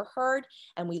even more heard,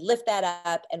 and we lift that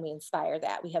up and we inspire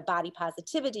that. We have body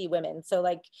positivity women, so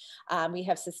like we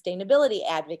have sustainability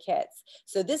advocates.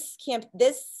 So this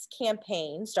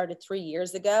campaign started 3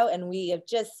 years ago, and we have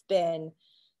just been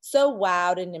so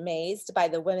wowed and amazed by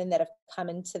the women that have come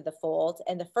into the fold.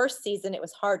 And the first season, it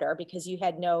was harder because you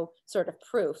had no sort of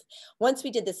proof. Once we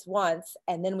did this once,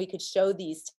 and then we could show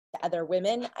these to other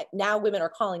women, now women are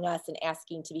calling us and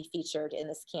asking to be featured in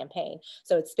this campaign.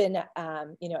 So it's been,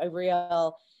 you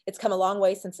know, it's come a long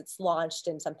way since it's launched,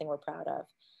 and something we're proud of.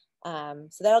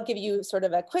 So that'll give you sort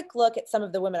of a quick look at some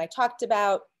of the women I talked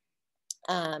about.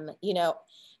 You know,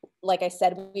 like I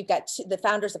said, we've got the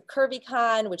founders of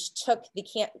CurvyCon, which took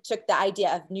the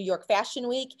idea of New York Fashion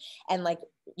Week and, like,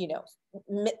 you know,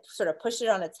 sort of pushed it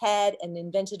on its head and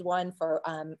invented one for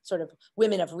sort of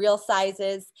women of real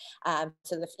sizes.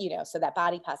 So that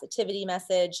body positivity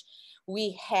message.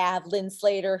 We have Lynn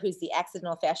Slater, who's the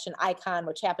accidental fashion icon,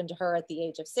 which happened to her at the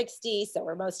age of 60. So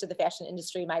where most of the fashion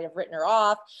industry might have written her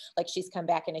off, like, she's come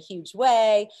back in a huge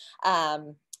way.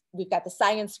 We've got the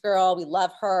Science Girl. We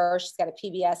love her. She's got a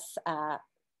PBS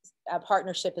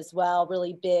partnership as well,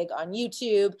 really big on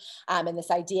YouTube. And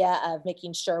this idea of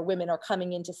making sure women are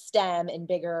coming into STEM in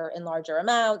bigger and larger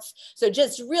amounts. So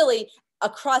just really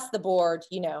across the board,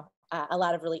 you know, a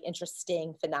lot of really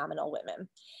interesting, phenomenal women.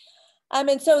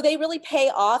 And so they really pay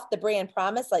off the brand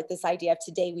promise, like this idea of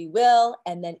today we will,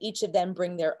 and then each of them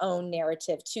bring their own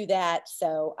narrative to that.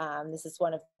 So this is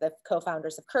one of the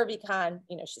co-founders of CurvyCon.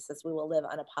 You know, she says, we will live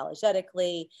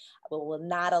unapologetically. We will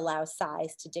not allow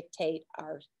size to dictate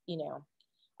our, you know,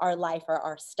 our life or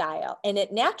our style. And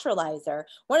at Naturalizer,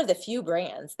 one of the few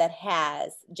brands that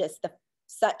has just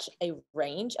such a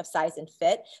range of size and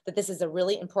fit, that this is a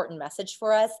really important message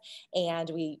for us. And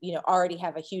we, you know, already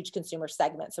have a huge consumer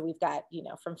segment. So we've got, you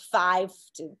know, from 5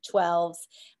 to 12s,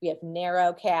 we have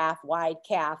narrow calf, wide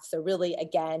calf. So really,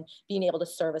 again, being able to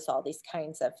service all these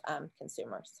kinds of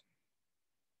consumers.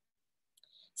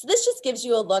 So this just gives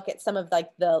you a look at some of, like,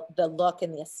 the look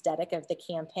and the aesthetic of the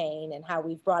campaign and how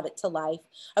we've brought it to life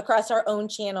across our own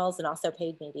channels and also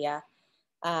paid media.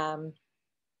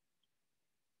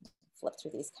 Flip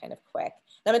through these kind of quick.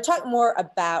 Now I'm going to talk more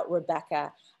about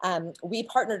Rebecca. We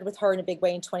partnered with her in a big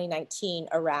way in 2019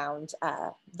 around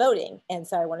voting. And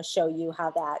so I want to show you how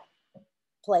that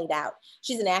played out.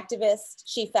 She's an activist.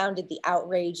 She founded the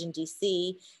Outrage in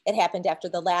DC. It happened after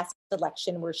the last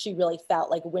election, where she really felt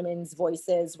like women's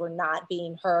voices were not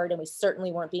being heard, and we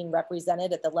certainly weren't being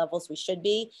represented at the levels we should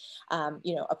be,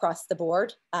 you know, across the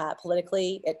board,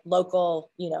 politically, at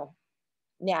local, you know,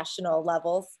 national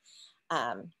levels.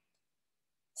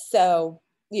 So,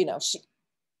 you know,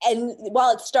 and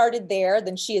while it started there,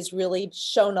 then she has really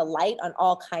shown a light on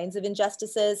all kinds of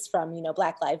injustices, from, you know,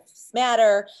 Black Lives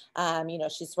Matter. You know,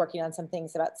 she's working on some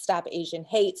things about Stop Asian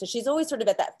Hate. So she's always sort of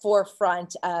at that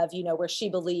forefront of, you know, where she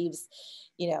believes,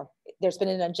 you know, there's been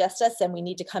an injustice and we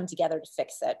need to come together to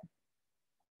fix it.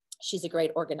 She's a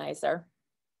great organizer.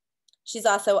 She's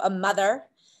also a mother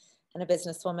and a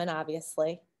businesswoman,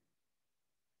 obviously.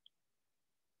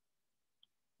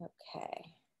 Okay.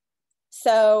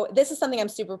 So this is something I'm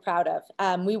super proud of.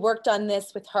 We worked on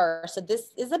this with her. So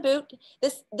this is a boot.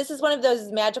 This is one of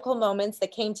those magical moments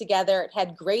that came together. It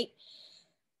had great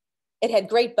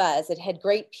buzz. It had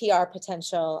great PR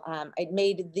potential. It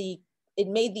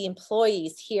made the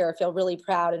employees here feel really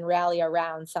proud and rally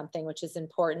around something, which is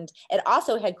important. It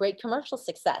also had great commercial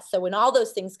success. So when all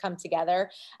those things come together,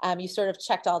 you sort of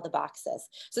checked all the boxes.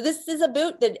 So this is a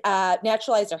boot that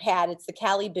Naturalizer had. It's the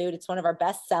Cali boot. It's one of our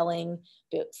best-selling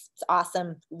boots. It's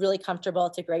awesome, really comfortable.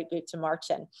 It's a great boot to march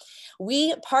in.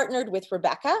 We partnered with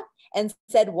Rebecca and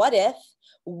said, what if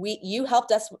you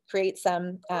helped us create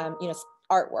some, you know,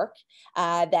 artwork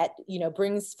that, you know,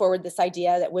 brings forward this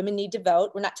idea that women need to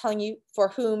vote. We're not telling you for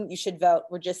whom you should vote.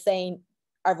 We're just saying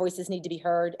our voices need to be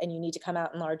heard and you need to come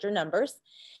out in larger numbers.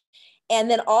 And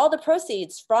then all the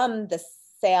proceeds from the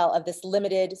sale of this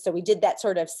limited, so we did that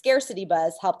sort of scarcity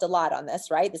buzz, helped a lot on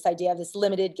this, right? This idea of this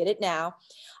limited, get it now.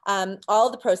 All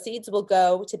of the proceeds will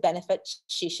go to benefit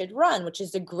She Should Run, which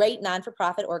is a great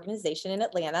non-for-profit organization in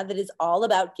Atlanta that is all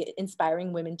about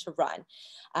inspiring women to run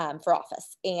for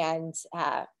office. And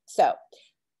so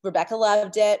Rebecca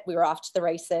loved it. We were off to the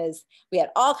races. We had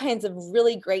all kinds of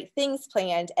really great things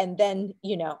planned. And then,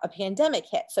 you know, a pandemic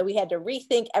hit. So we had to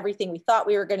rethink everything we thought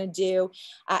we were going to do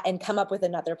and come up with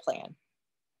another plan.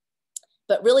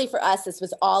 But really for us, this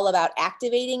was all about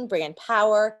activating brand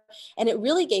power. And it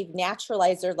really gave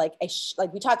Naturalizer like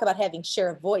we talk about having share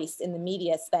of voice in the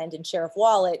media spend and share of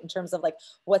wallet in terms of like,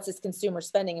 what's this consumer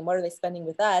spending and what are they spending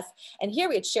with us? And here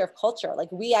we had share of culture.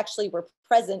 Like we actually were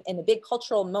present in a big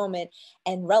cultural moment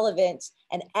and relevant.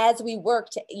 And as we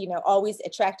work to, you know, always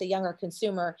attract a younger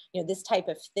consumer, you know, this type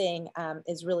of thing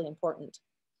is really important.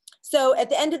 So at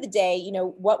the end of the day, you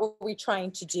know, what were we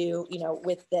trying to do, you know,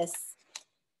 with this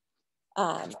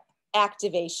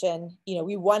activation? You know,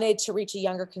 we wanted to reach a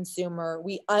younger consumer.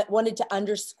 We wanted to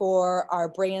underscore our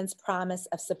brand's promise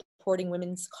of supporting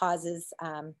women's causes.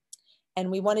 And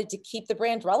we wanted to keep the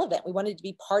brand relevant. We wanted to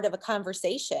be part of a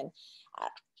conversation.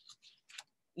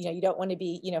 You know, you don't want to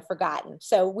be, you know, forgotten.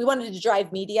 So we wanted to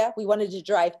drive media. We wanted to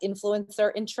drive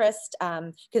influencer interest,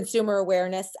 consumer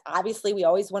awareness. Obviously, we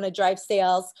always want to drive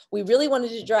sales. We really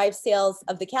wanted to drive sales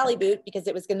of the Cali boot because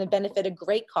it was going to benefit a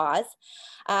great cause.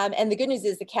 And the good news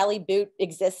is the Cali boot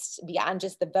exists beyond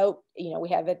just the boat. You know, we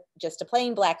have it just a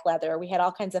plain black leather. We had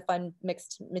all kinds of fun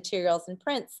mixed materials and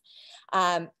prints.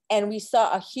 And we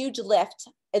saw a huge lift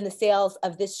in the sales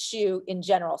of this shoe in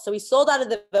general. So we sold out of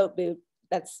the boat boot.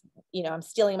 That's, you know, I'm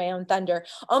stealing my own thunder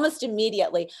almost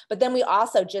immediately. But then we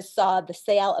also just saw the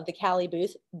sale of the Cali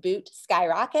boot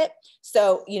skyrocket.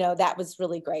 So, you know, that was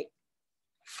really great.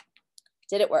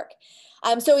 Did it work?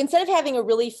 So instead of having a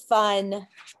really fun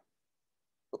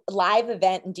live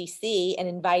event in DC and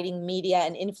inviting media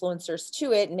and influencers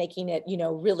to it and making it, you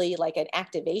know, really like an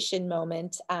activation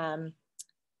moment,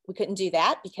 we couldn't do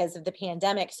that because of the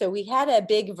pandemic. So we had a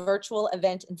big virtual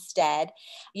event instead,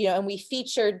 you know, and we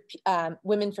featured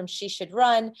women from She Should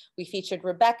Run. We featured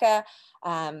Rebecca.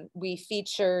 We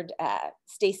featured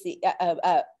Stacy,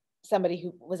 somebody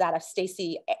who was out of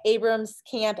Stacey Abrams'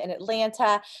 camp in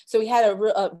Atlanta. So we had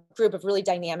a group of really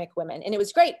dynamic women, and it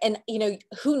was great. And, you know,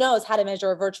 who knows how to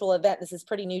measure a virtual event? This is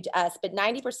pretty new to us, but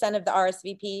 90% of the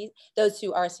RSVP, those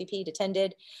who RSVP'd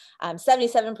attended,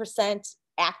 77%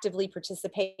 actively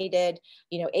participated,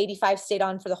 you know, 85 stayed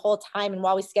on for the whole time. And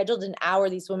while we scheduled an hour,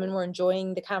 these women were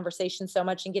enjoying the conversation so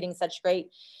much and getting such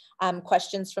great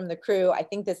questions from the crew. I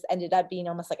think this ended up being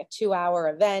almost like a 2-hour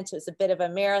event. It was a bit of a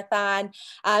marathon.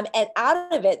 And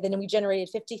out of it, then we generated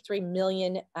 53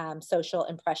 million social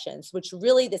impressions, which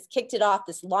really, this kicked it off.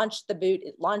 This launched the boot.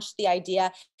 It launched the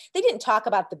idea. They didn't talk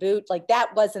about the boot. Like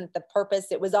that wasn't the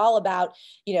purpose. It was all about,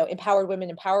 you know, empowered women,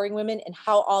 empowering women, and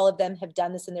how all of them have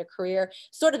done this in their career.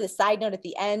 Sort of the side note at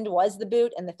the end was the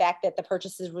boot and the fact that the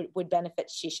purchases would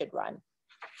benefit She Should Run.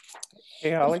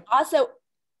 Hey, Holly. Also,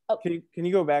 Can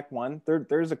you go back one?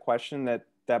 There's a question that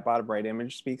bottom right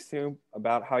image speaks to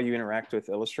about how you interact with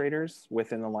illustrators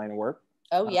within the line of work.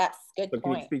 Oh, yes. Good point.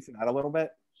 Can you speak to that a little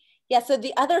bit? Yeah. So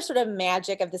the other sort of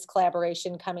magic of this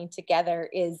collaboration coming together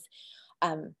is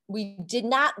we did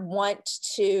not want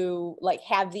to like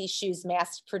have these shoes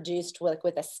mass produced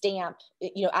with a stamp,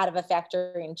 you know, out of a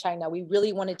factory in China. We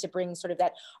really wanted to bring sort of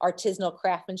that artisanal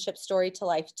craftsmanship story to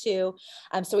life too.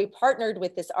 So we partnered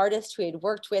with this artist who had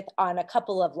worked with on a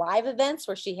couple of live events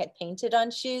where she had painted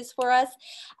on shoes for us.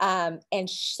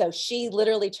 So she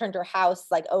literally turned her house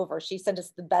like over. She sent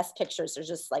us the best pictures. There's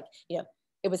just like, you know,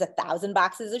 it was 1,000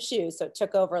 boxes of shoes. So it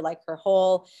took over like her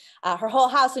whole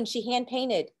house, and she hand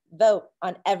painted Vote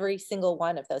on every single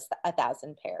one of those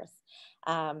 1,000 pairs.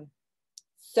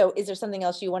 So is there something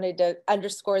else you wanted to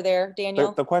underscore there,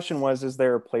 Daniel? The question was, is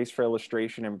there a place for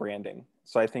illustration and branding?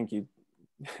 So I think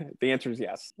the answer is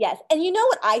yes. Yes. And you know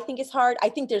what I think is hard? I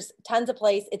think there's tons of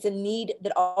place. It's a need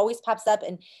that always pops up.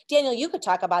 And Daniel, you could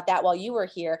talk about that while you were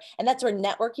here. And that's where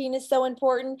networking is so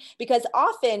important, because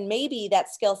often maybe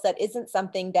that skill set isn't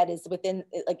something that is within,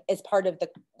 like, as part of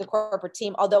the corporate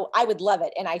team, although I would love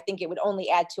it. And I think it would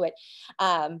only add to it.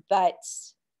 But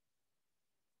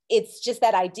it's just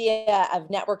that idea of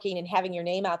networking and having your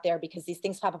name out there, because these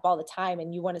things pop up all the time.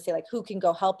 And you want to say, like, who can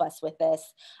go help us with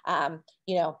this?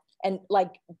 You know, and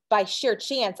like by sheer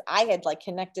chance, I had like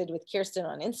connected with Kirsten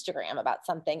on Instagram about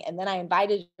something. And then I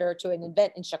invited her to an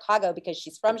event in Chicago because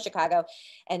she's from Chicago.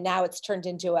 And now it's turned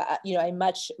into a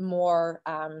much more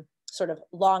sort of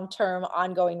long-term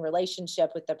ongoing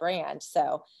relationship with the brand.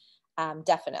 So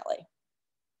definitely.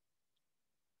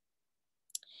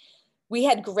 We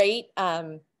had great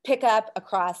pickup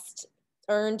across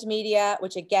earned media,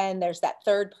 which again, there's that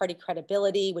third party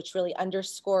credibility, which really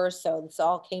underscores. So this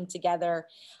all came together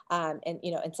and,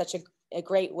 you know, in such a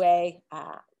great way.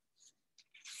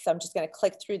 So I'm just going to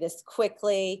click through this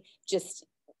quickly. Just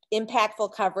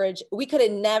impactful coverage. We could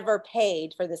have never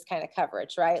paid for this kind of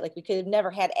coverage, right? Like we could have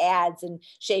never had ads in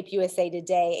Shape, USA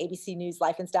Today, ABC News,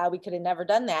 Life and Style. We could have never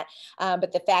done that.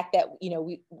 But the fact that, you know,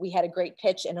 we had a great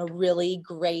pitch and a really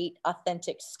great,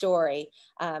 authentic story,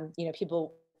 you know,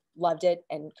 people loved it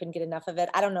and couldn't get enough of it.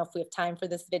 I don't know if we have time for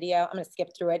this video. I'm going to skip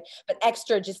through it, but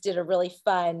Extra just did a really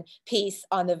fun piece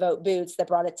on the Vote boots that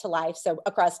brought it to life. So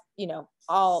across, you know,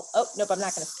 all, oh, nope, I'm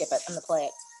not going to skip it. I'm going to play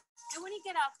it. And when you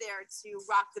get out there to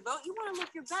rock the boat, you want to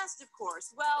look your best, of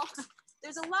course. Well,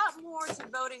 there's a lot more to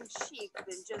voting chic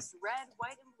than just red,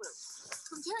 white, and blue.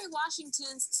 From Kerry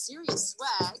Washington's serious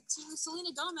swag to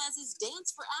Selena Gomez's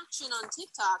dance for action on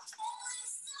TikTok,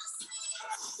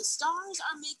 the stars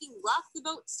are making rock the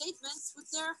boat statements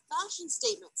with their fashion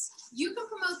statements. You can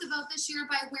promote the vote this year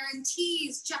by wearing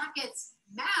tees, jackets,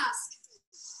 masks.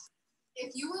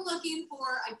 If you were looking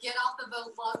for a get off the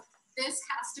vote look, this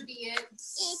has to be it.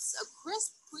 It's a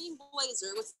crisp cream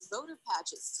blazer with voter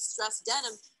patches, distressed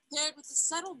denim paired with a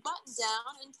settled button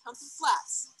down and comfy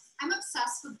flats. I'm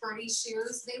obsessed with Birdie's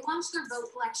shoes. They launched their vote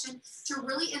collection to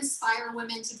really inspire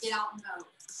women to get out and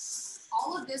vote.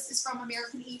 All of this is from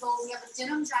American Eagle. We have a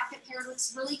denim jacket paired with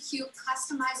this really cute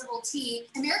customizable tee.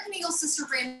 American Eagle's sister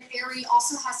brand Aerie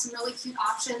also has some really cute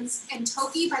options. And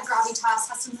Toki by Gravitas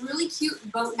has some really cute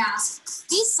vote masks.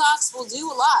 These socks will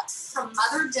do a lot. From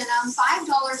Mother Denim,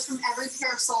 $5 from every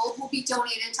pair sold will be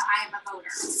donated to I Am a Voter.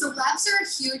 Celebs are a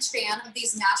huge fan of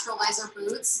these naturalizer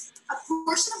boots. A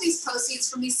portion of these proceeds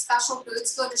from these special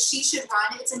boots go to She Should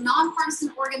Run. It's a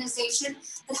nonpartisan organization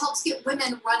that helps get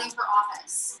women running for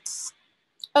office.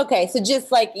 Okay, so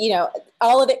just like, you know,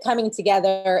 all of it coming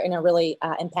together in a really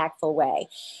impactful way.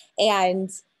 And,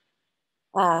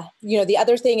 you know, the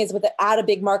other thing is without a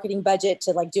big marketing budget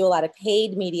to like do a lot of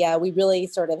paid media, we really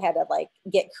sort of had to like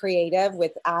get creative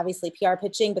with obviously PR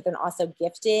pitching, but then also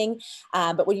gifting.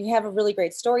 But when you have a really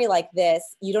great story like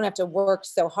this, you don't have to work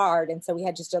so hard. And so we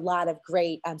had just a lot of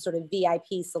great sort of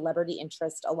VIP celebrity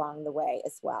interest along the way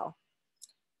as well.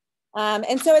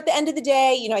 And so at the end of the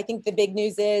day, you know, I think the big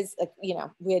news is, you know,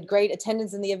 we had great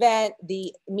attendance in the event.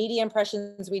 The media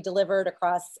impressions we delivered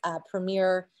across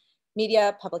premier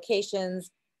media,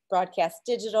 publications, broadcast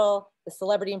digital, the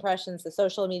celebrity impressions, the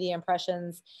social media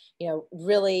impressions, you know,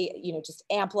 really, you know, just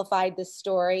amplified this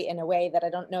story in a way that I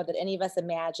don't know that any of us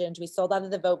imagined. We sold out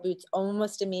of the Vote boots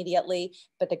almost immediately,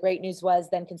 but the great news was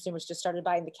then consumers just started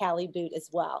buying the Cali boot as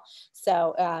well.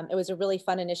 So it was a really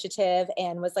fun initiative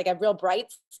and was like a real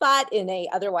bright spot in a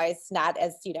otherwise not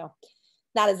as, you know,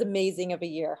 not as amazing of a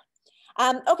year.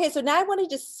 Okay, so now I want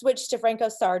to just switch to Franco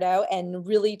Sardo and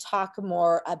really talk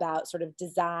more about sort of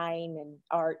design and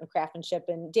art and craftsmanship.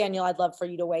 And Daniel, I'd love for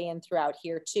you to weigh in throughout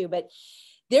here too. But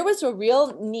there was a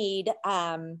real need, you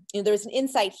know, there was an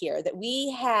insight here that we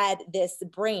had this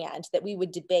brand that we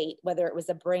would debate whether it was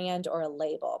a brand or a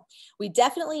label. We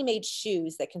definitely made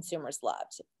shoes that consumers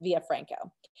loved via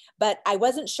Franco, but I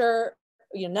wasn't sure,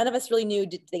 you know, none of us really knew,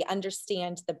 did they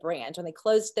understand the brand? When they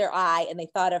closed their eye and they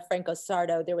thought of Franco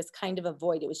Sardo, there was kind of a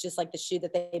void. It was just like the shoe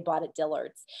that they bought at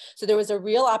Dillard's. So there was a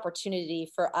real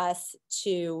opportunity for us to,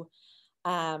 you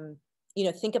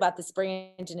know, think about this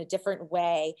brand in a different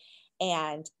way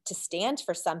and to stand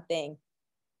for something.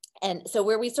 And so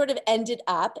where we sort of ended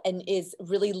up and is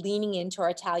really leaning into our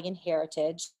Italian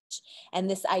heritage and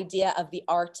this idea of the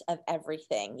art of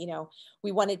everything. You know,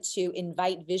 we wanted to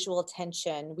invite visual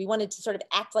attention. We wanted to sort of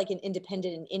act like an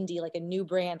independent and indie, like a new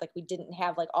brand, like we didn't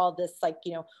have like all this like,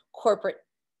 you know, corporate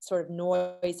sort of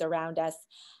noise around us.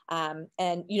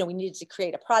 And, you know, we needed to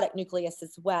create a product nucleus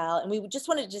as well. And we just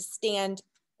wanted to just stand,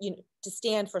 you know, to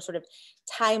stand for sort of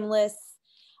timeless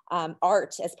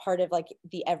art as part of like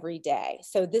the everyday.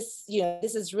 So this, you know,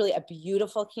 this is really a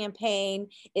beautiful campaign.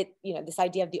 It, you know, this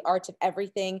idea of the art of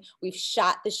everything. We've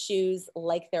shot the shoes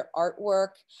like their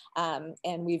artwork,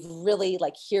 and we've really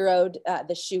like heroed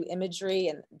the shoe imagery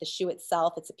and the shoe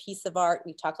itself. It's a piece of art.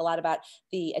 We talk a lot about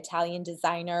the Italian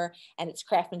designer and its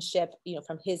craftsmanship, you know,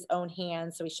 from his own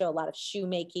hands. So we show a lot of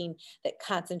shoemaking that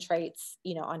concentrates,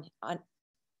 you know, on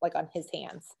his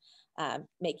hands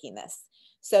making this.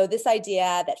 So this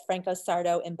idea that Franco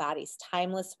Sardo embodies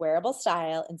timeless wearable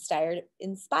style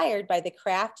inspired by the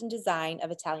craft and design of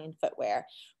Italian footwear,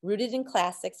 rooted in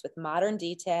classics with modern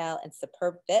detail and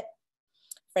superb fit,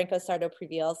 Franco Sardo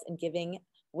prevails in giving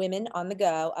women on the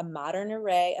go a modern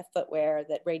array of footwear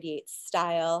that radiates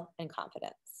style and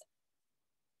confidence.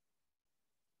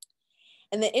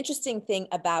 And the interesting thing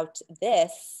about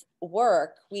this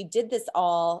work, we did this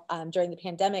all during the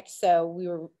pandemic, so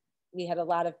we had a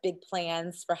lot of big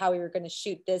plans for how we were going to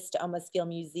shoot this to almost feel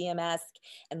museum-esque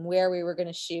and where we were going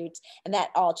to shoot. And that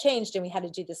all changed and we had to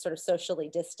do this sort of socially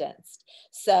distanced.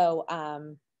 So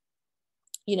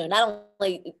you know, not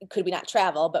only could we not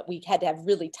travel, but we had to have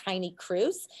really tiny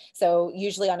crews. So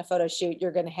usually on a photo shoot,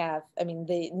 you're going to have, I mean,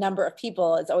 the number of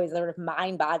people is always sort of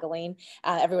mind boggling.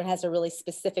 Everyone has a really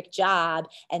specific job.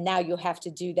 And now you have to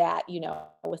do that, you know,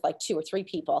 with like 2 or 3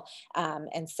 people.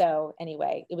 And so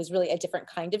anyway, it was really a different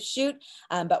kind of shoot.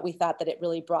 But we thought that it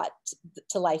really brought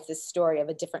to life this story of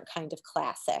a different kind of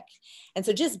classic. And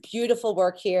so just beautiful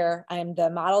work here.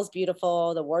 The model's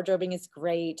beautiful. The wardrobing is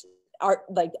great.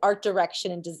 Art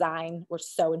direction and design were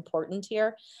so important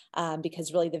here,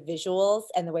 because really the visuals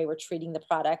and the way we're treating the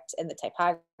product and the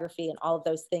typography and all of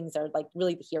those things are like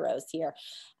really the heroes here,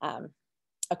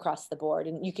 across the board.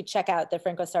 And you could check out the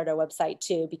Franco Sardo website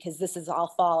too, because this is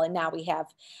all fall, and now we have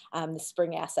the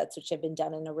spring assets, which have been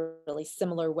done in a really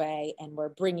similar way, and we're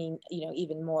bringing, you know,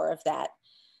 even more of that,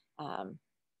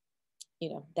 you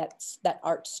know, that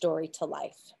art story to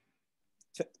life.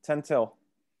 10 till.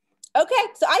 Okay,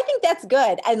 so I think that's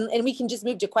good. And we can just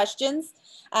move to questions.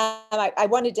 I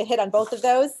wanted to hit on both of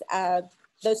those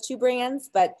 2 brands,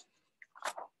 but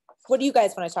what do you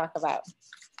guys want to talk about?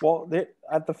 Well,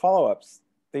 at the follow-ups,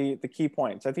 the key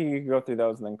points, I think you can go through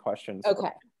those and then questions. Okay.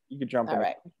 You could jump in. All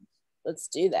right, let's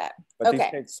do that. But okay,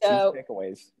 these so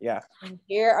takeaways, yeah.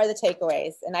 Here are the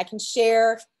takeaways, and I can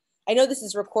share. I know this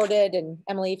is recorded, and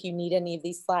Emily, if you need any of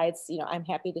these slides, you know, I'm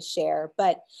happy to share.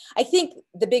 But I think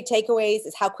the big takeaways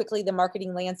is how quickly the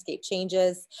marketing landscape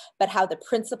changes, but how the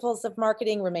principles of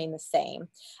marketing remain the same.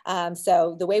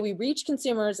 So the way we reach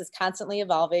consumers is constantly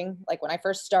evolving. Like when I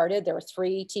first started, there were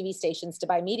 3 TV stations to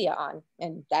buy media on,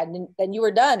 and then you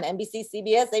were done. NBC,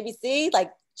 CBS, ABC,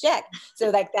 like check. So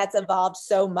like that's evolved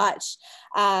so much.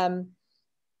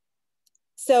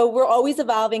 So we're always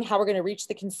evolving how we're going to reach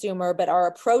the consumer, but our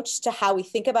approach to how we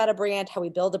think about a brand, how we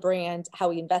build a brand, how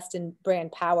we invest in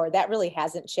brand power, that really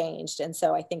hasn't changed. And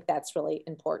so I think that's really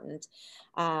important.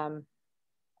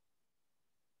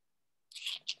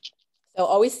 So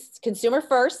always consumer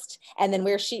first, and then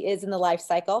where she is in the life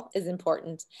cycle is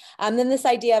important. Then this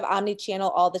idea of omni-channel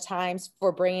all the times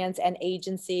for brands and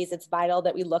agencies, it's vital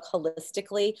that we look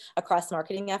holistically across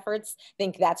marketing efforts. I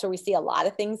think that's where we see a lot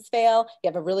of things fail. You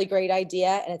have a really great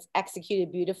idea and it's executed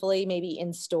beautifully, maybe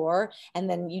in store, and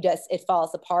then it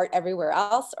falls apart everywhere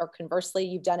else, or conversely,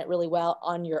 you've done it really well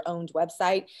on your own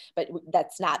website, but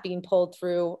that's not being pulled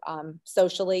through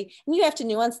socially. And you have to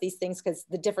nuance these things because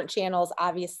the different channels,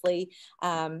 obviously,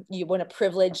 you want to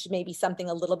privilege maybe something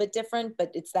a little bit different, but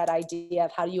it's that idea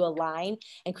of how do you align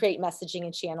and create messaging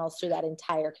and channels through that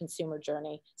entire consumer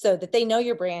journey so that they know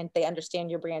your brand, they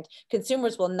understand your brand.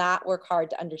 Consumers will not work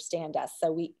hard to understand us.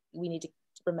 So we need to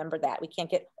remember that. We can't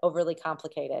get overly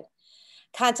complicated.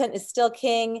 Content is still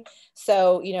king.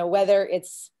 So, you know, whether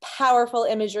it's powerful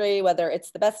imagery, whether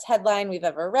it's the best headline we've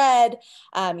ever read,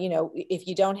 you know, if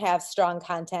you don't have strong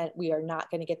content, we are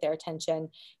not going to get their attention.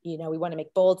 You know, we want to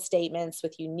make bold statements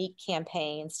with unique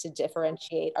campaigns to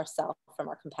differentiate ourselves from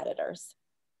our competitors.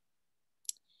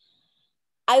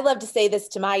 I love to say this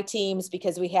to my teams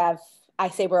because I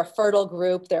say we're a fertile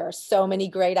group. There are so many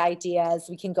great ideas.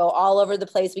 We can go all over the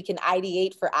place. We can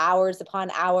ideate for hours upon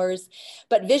hours,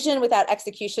 but vision without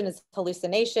execution is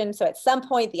hallucination. So at some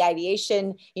point the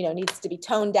ideation, you know, needs to be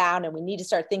toned down, and we need to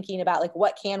start thinking about like,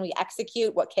 what can we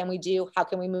execute? What can we do? How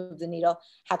can we move the needle?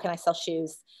 How can I sell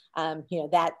shoes? You know,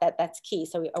 that's key.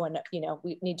 So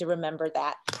we need to remember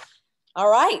that.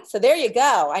 All right, so there you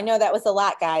go. I know that was a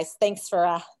lot, guys. Thanks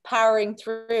for powering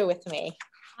through with me.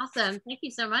 Awesome. Thank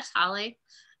you so much, Holly.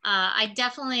 I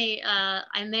definitely,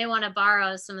 I may want to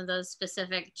borrow some of those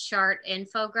specific chart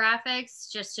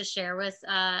infographics just to share with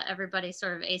everybody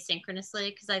sort of asynchronously,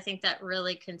 because I think that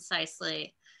really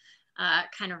concisely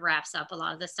kind of wraps up a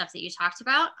lot of the stuff that you talked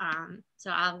about.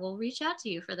 So I will reach out to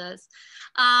you for those.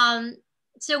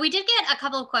 So we did get a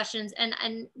couple of questions,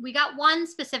 and we got one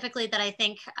specifically that I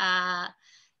think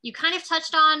you kind of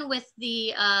touched on with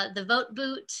the vote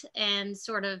boot and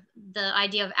sort of the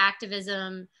idea of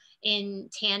activism in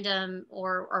tandem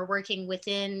or working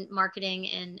within marketing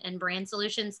and brand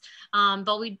solutions.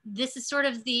 But this is sort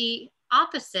of the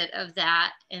opposite of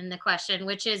that in the question,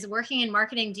 which is working in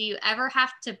marketing. Do you ever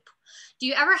have to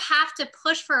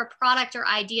push for a product or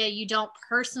idea you don't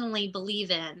personally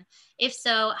believe in? If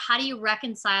so, how do you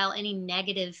reconcile any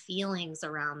negative feelings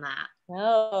around that?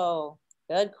 Oh,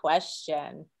 good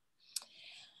question.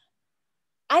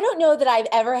 I don't know that I've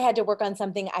ever had to work on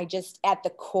something I just at the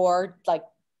core, like,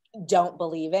 don't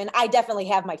believe in. I definitely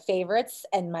have my favorites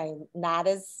and my not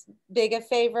as big of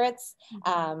favorites.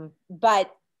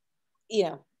 But, you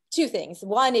know, two things.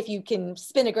 One, if you can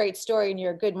spin a great story and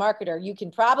you're a good marketer, you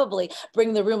can probably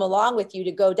bring the room along with you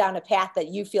to go down a path that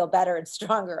you feel better and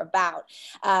stronger about.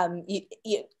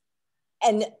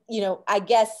 and, you know, I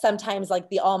guess sometimes like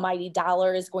the almighty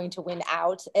dollar is going to win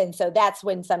out. And so that's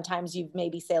when sometimes you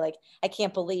maybe say like, I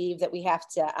can't believe that we have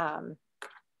to,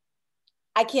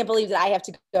 I can't believe that I have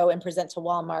to go and present to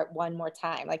Walmart one more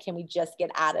time. Like, can we just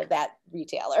get out of that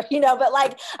retailer? You know, but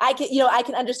like, I can, you know, I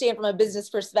can understand from a business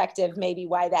perspective, maybe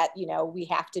why that, you know, we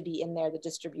have to be in there. The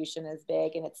distribution is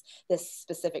big and it's this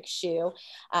specific shoe.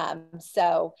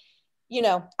 So, you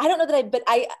know, I don't know that but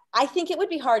I think it would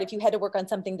be hard if you had to work on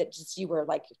something that just you were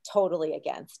like totally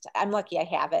against. I'm lucky I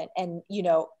haven't. And, you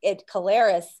know, at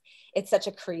Caleres, it's such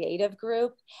a creative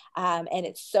group and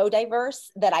it's so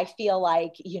diverse that I feel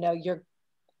like, you know,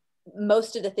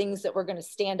 most of the things that we're going to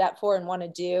stand up for and want to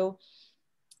do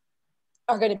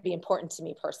are going to be important to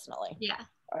me personally. Yeah.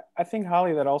 I think,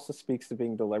 Holly, that also speaks to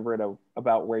being deliberate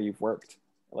about where you've worked.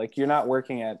 Like, you're not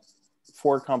working at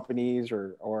 4 companies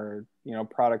or you know,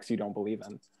 products you don't believe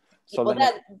in. So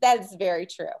well, that's very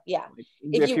true. Yeah.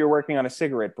 Like, if you're working on a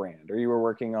cigarette brand, or you were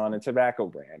working on a tobacco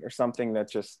brand, or something that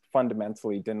just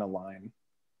fundamentally didn't align.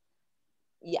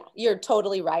 Yeah, you're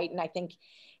totally right. And I think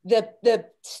the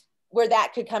where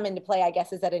that could come into play, I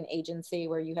guess, is at an agency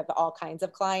where you have all kinds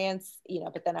of clients, you know,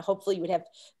 but then hopefully you would have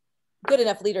good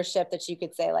enough leadership that you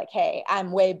could say like, hey,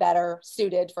 I'm way better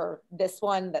suited for this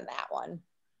one than that one.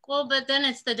 Well, but then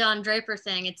it's the Don Draper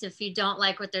thing. It's if you don't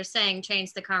like what they're saying,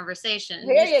 change the conversation.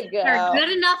 There you go. If they're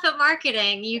good enough at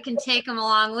marketing, you can take them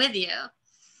along with you.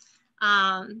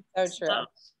 So true. So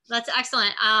that's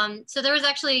excellent. So there was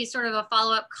actually sort of a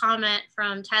follow-up comment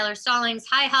from Tyler Stallings.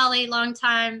 Hi, Holly, long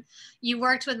time. You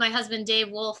worked with my husband,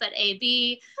 Dave Wolf at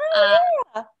AB.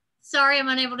 Yeah. Sorry, I'm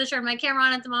unable to turn my camera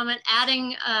on at the moment.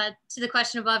 Adding to the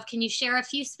question above, can you share a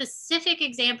few specific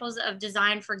examples of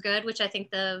design for good, which I think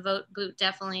the vote boot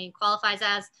definitely qualifies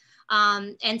as,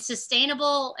 and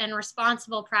sustainable and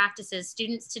responsible practices?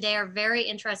 Students today are very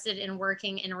interested in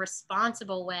working in a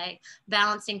responsible way,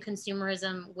 balancing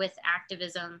consumerism with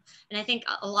activism. And I think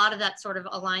a lot of that sort of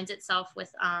aligns itself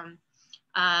with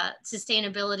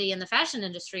sustainability in the fashion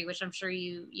industry, which I'm sure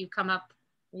you come up.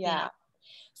 Yeah. You know.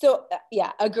 So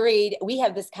yeah, agreed. We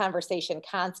have this conversation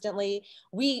constantly.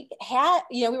 We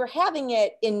were having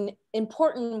it in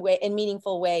important way, in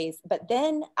meaningful ways, but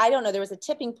then I don't know, there was a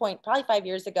tipping point probably 5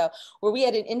 years ago where we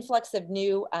had an influx of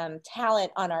new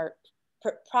talent on our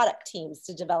product teams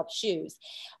to develop shoes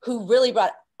who really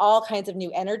brought all kinds of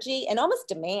new energy and almost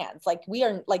demands. Like, we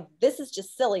are like, this is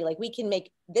just silly. Like, we can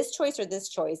make this choice or this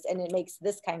choice and it makes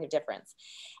this kind of difference.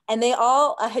 And they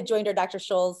all had joined our Dr.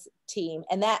 Scholl's team.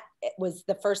 And that was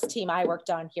the first team I worked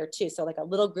on here too. So like a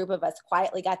little group of us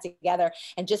quietly got together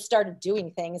and just started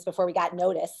doing things before we got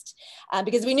noticed.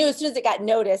 Because we knew as soon as it got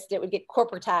noticed, it would get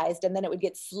corporatized and then it would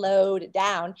get slowed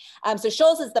down. So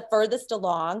Scholl's is the furthest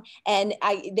along, and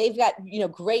they've got, you know,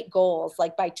 great goals.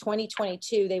 Like by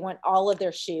 2022, they want all of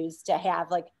their shoes to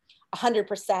have like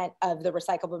 100% of the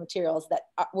recyclable materials that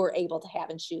we're able to have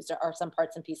in shoes. There are some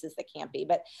parts and pieces that can't be,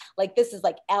 but like this is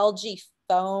like algae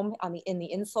foam in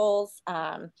the insoles,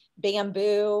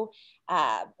 bamboo,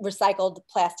 recycled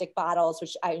plastic bottles,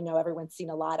 which I know everyone's seen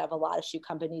a lot of shoe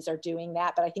companies are doing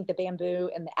that, but I think the bamboo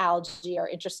and the algae are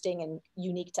interesting and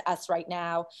unique to us right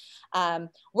now.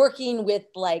 Working with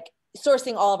like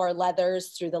sourcing all of our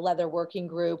leathers through the Leather Working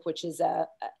Group, which is a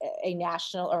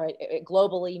national or a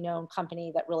globally known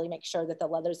company that really makes sure that the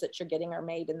leathers that you're getting are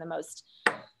made in the most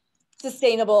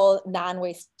sustainable,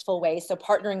 non-wasteful way. So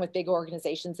partnering with big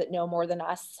organizations that know more than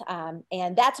us.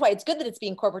 And that's why it's good that it's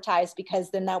being corporatized, because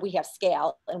then now we have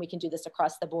scale and we can do this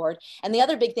across the board. And the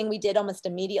other big thing we did almost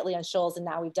immediately on Scholl's, and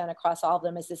now we've done across all of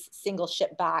them, is this single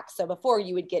ship box. So before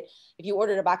you would get, if you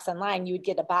ordered a box online, you would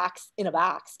get a box in a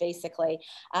box basically.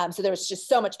 So there was just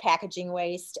so much packaging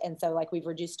waste. And so like we've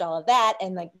reduced all of that,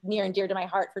 and like near and dear to my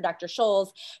heart for Dr.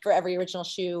 Scholl's, for every original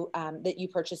shoe that you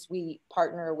purchase, we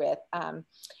partner with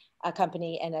a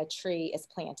company and a tree is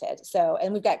planted. So,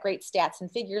 and we've got great stats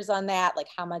and figures on that, like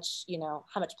how much, you know,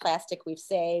 how much plastic we've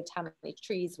saved, how many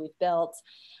trees we've built,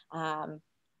 how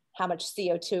much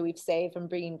CO2 we've saved from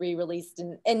being re-released.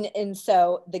 And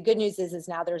so the good news is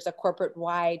now there's a corporate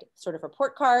wide sort of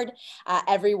report card.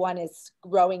 Everyone is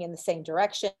growing in the same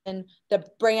direction. The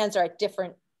brands are at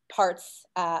different parts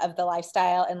of the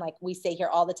lifestyle. And like we say here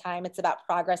all the time, it's about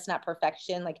progress, not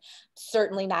perfection. Like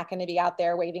certainly not going to be out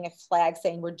there waving a flag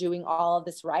saying we're doing all of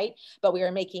this right, but we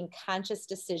are making conscious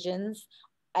decisions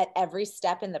at every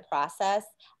step in the process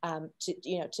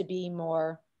to be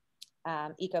more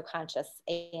eco-conscious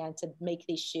and to make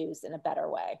these shoes in a better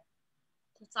way.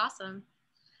 That's awesome.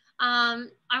 I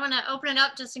want to open it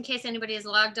up just in case anybody is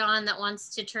logged on that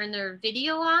wants to turn their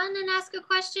video on and ask a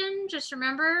question. Just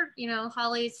remember, you know,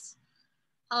 Holly's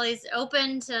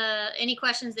open to any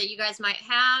questions that you guys might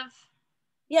have.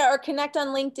 Yeah, or connect on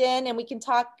LinkedIn and we can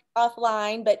talk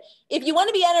offline. But if you want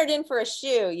to be entered in for a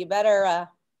shoe, you better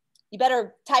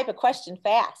type a question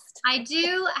fast. I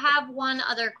do have one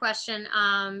other question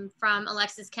from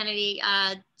Alexis Kennedy.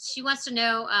 She wants to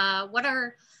know what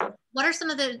are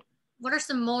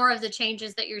some more of the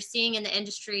changes that you're seeing in the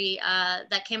industry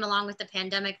that came along with the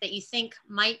pandemic that you think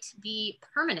might be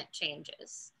permanent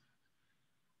changes?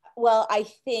 Well, I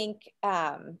think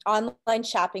online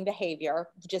shopping behavior,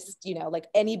 just, like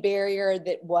any barrier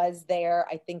that was there,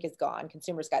 I think is gone.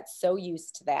 Consumers got so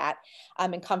used to that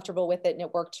and comfortable with it, and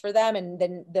it worked for them. And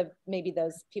then maybe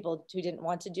those people who didn't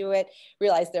want to do it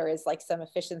realized there is like some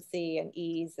efficiency and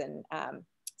ease. And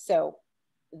so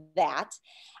that.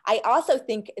 I also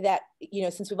think that,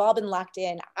 since we've all been locked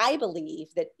in, I believe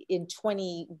that in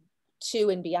 22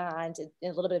 and beyond, and a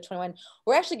little bit of 21,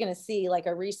 we're actually going to see like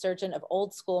a resurgence of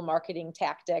old school marketing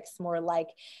tactics, more like,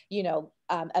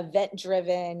 event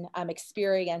driven,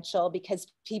 experiential, because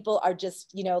people are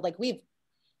just, like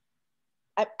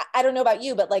I don't know about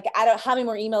you, but like, how many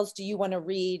more emails do you want to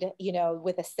read,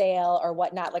 with a sale or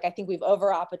whatnot? Like, I think we've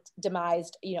over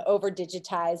optimized, over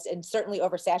digitized, and certainly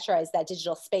oversaturized that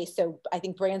digital space. So I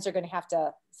think brands are going to have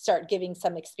to start giving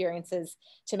some experiences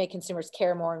to make consumers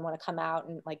care more and want to come out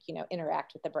and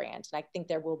interact with the brand. And I think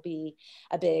there will be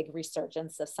a big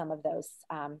resurgence of some of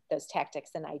those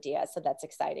tactics and ideas. So that's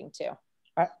exciting too.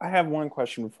 I have one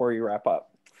question before you wrap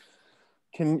up.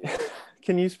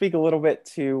 Can you speak a little bit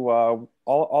to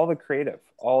all the creative,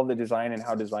 all the design, and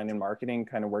how design and marketing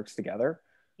kind of works together?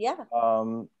 Yeah.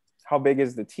 How big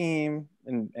is the team,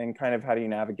 and kind of how do you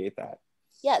navigate that?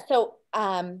 Yeah. So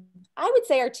I would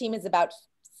say our team is about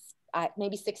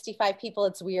maybe 65 people.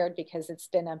 It's weird because it's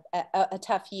been a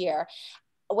tough year.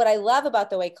 What I love about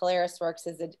the way Caleres works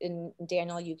is that, and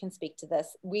Daniel, you can speak to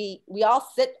this, we all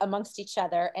sit amongst each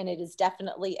other, and it is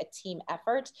definitely a team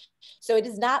effort. So it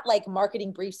is not like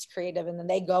marketing briefs creative and then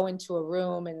they go into a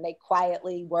room and they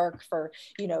quietly work for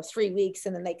 3 weeks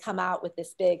and then they come out with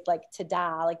this big like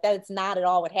ta-da. Like, that's not at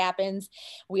all what happens.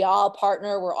 We all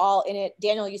partner, we're all in it.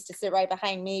 Daniel used to sit right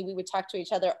behind me. We would talk to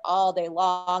each other all day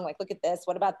long, like, look at this,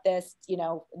 what about this,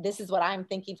 this is what I'm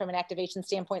thinking from an activation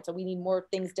standpoint, so we need more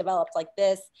things developed like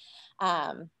this.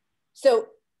 So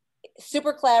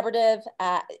super collaborative.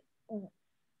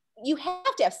 You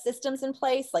have to have systems in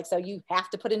place. Like, so you have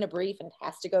to put in a brief and it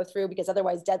has to go through, because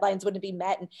otherwise deadlines wouldn't be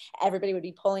met and everybody would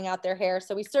be pulling out their hair.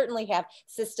 So we certainly have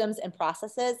systems and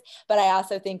processes, but I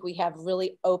also think we have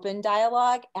really open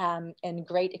dialogue and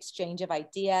great exchange of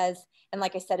ideas. And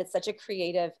like I said, it's such a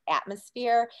creative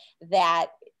atmosphere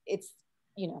that it's,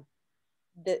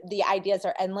 the ideas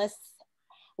are endless.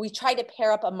 We try to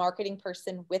pair up a marketing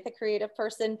person with a creative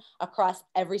person across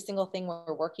every single thing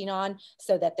we're working on,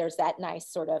 so that there's that nice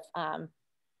sort of,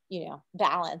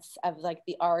 balance of like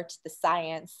the art, the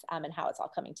science, and how it's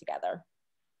all coming together.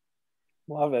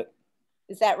 Love it.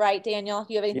 Is that right, Daniel?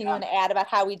 Do you have anything you want to add about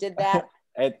how we did that?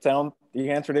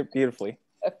 You answered it beautifully.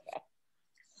 Okay.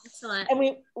 Excellent.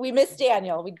 And we miss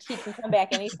Daniel. He can come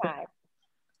back anytime.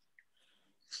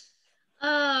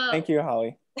 Thank you,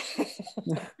 Holly.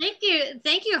 Thank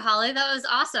you, Holly. That was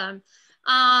awesome.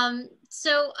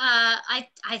 So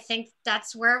I think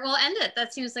that's where we'll end it.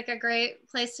 That seems like a great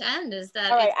place to end. Is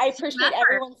that? All right. I appreciate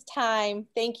everyone's time.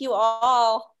 Thank you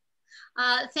all.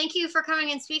 Thank you for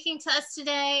coming and speaking to us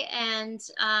today, and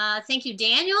thank you,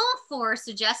 Daniel, for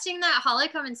suggesting that Holly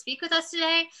come and speak with us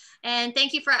today. And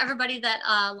thank you for everybody that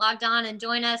logged on and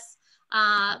joined us.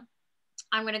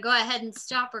 I'm going to go ahead and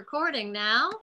stop recording now.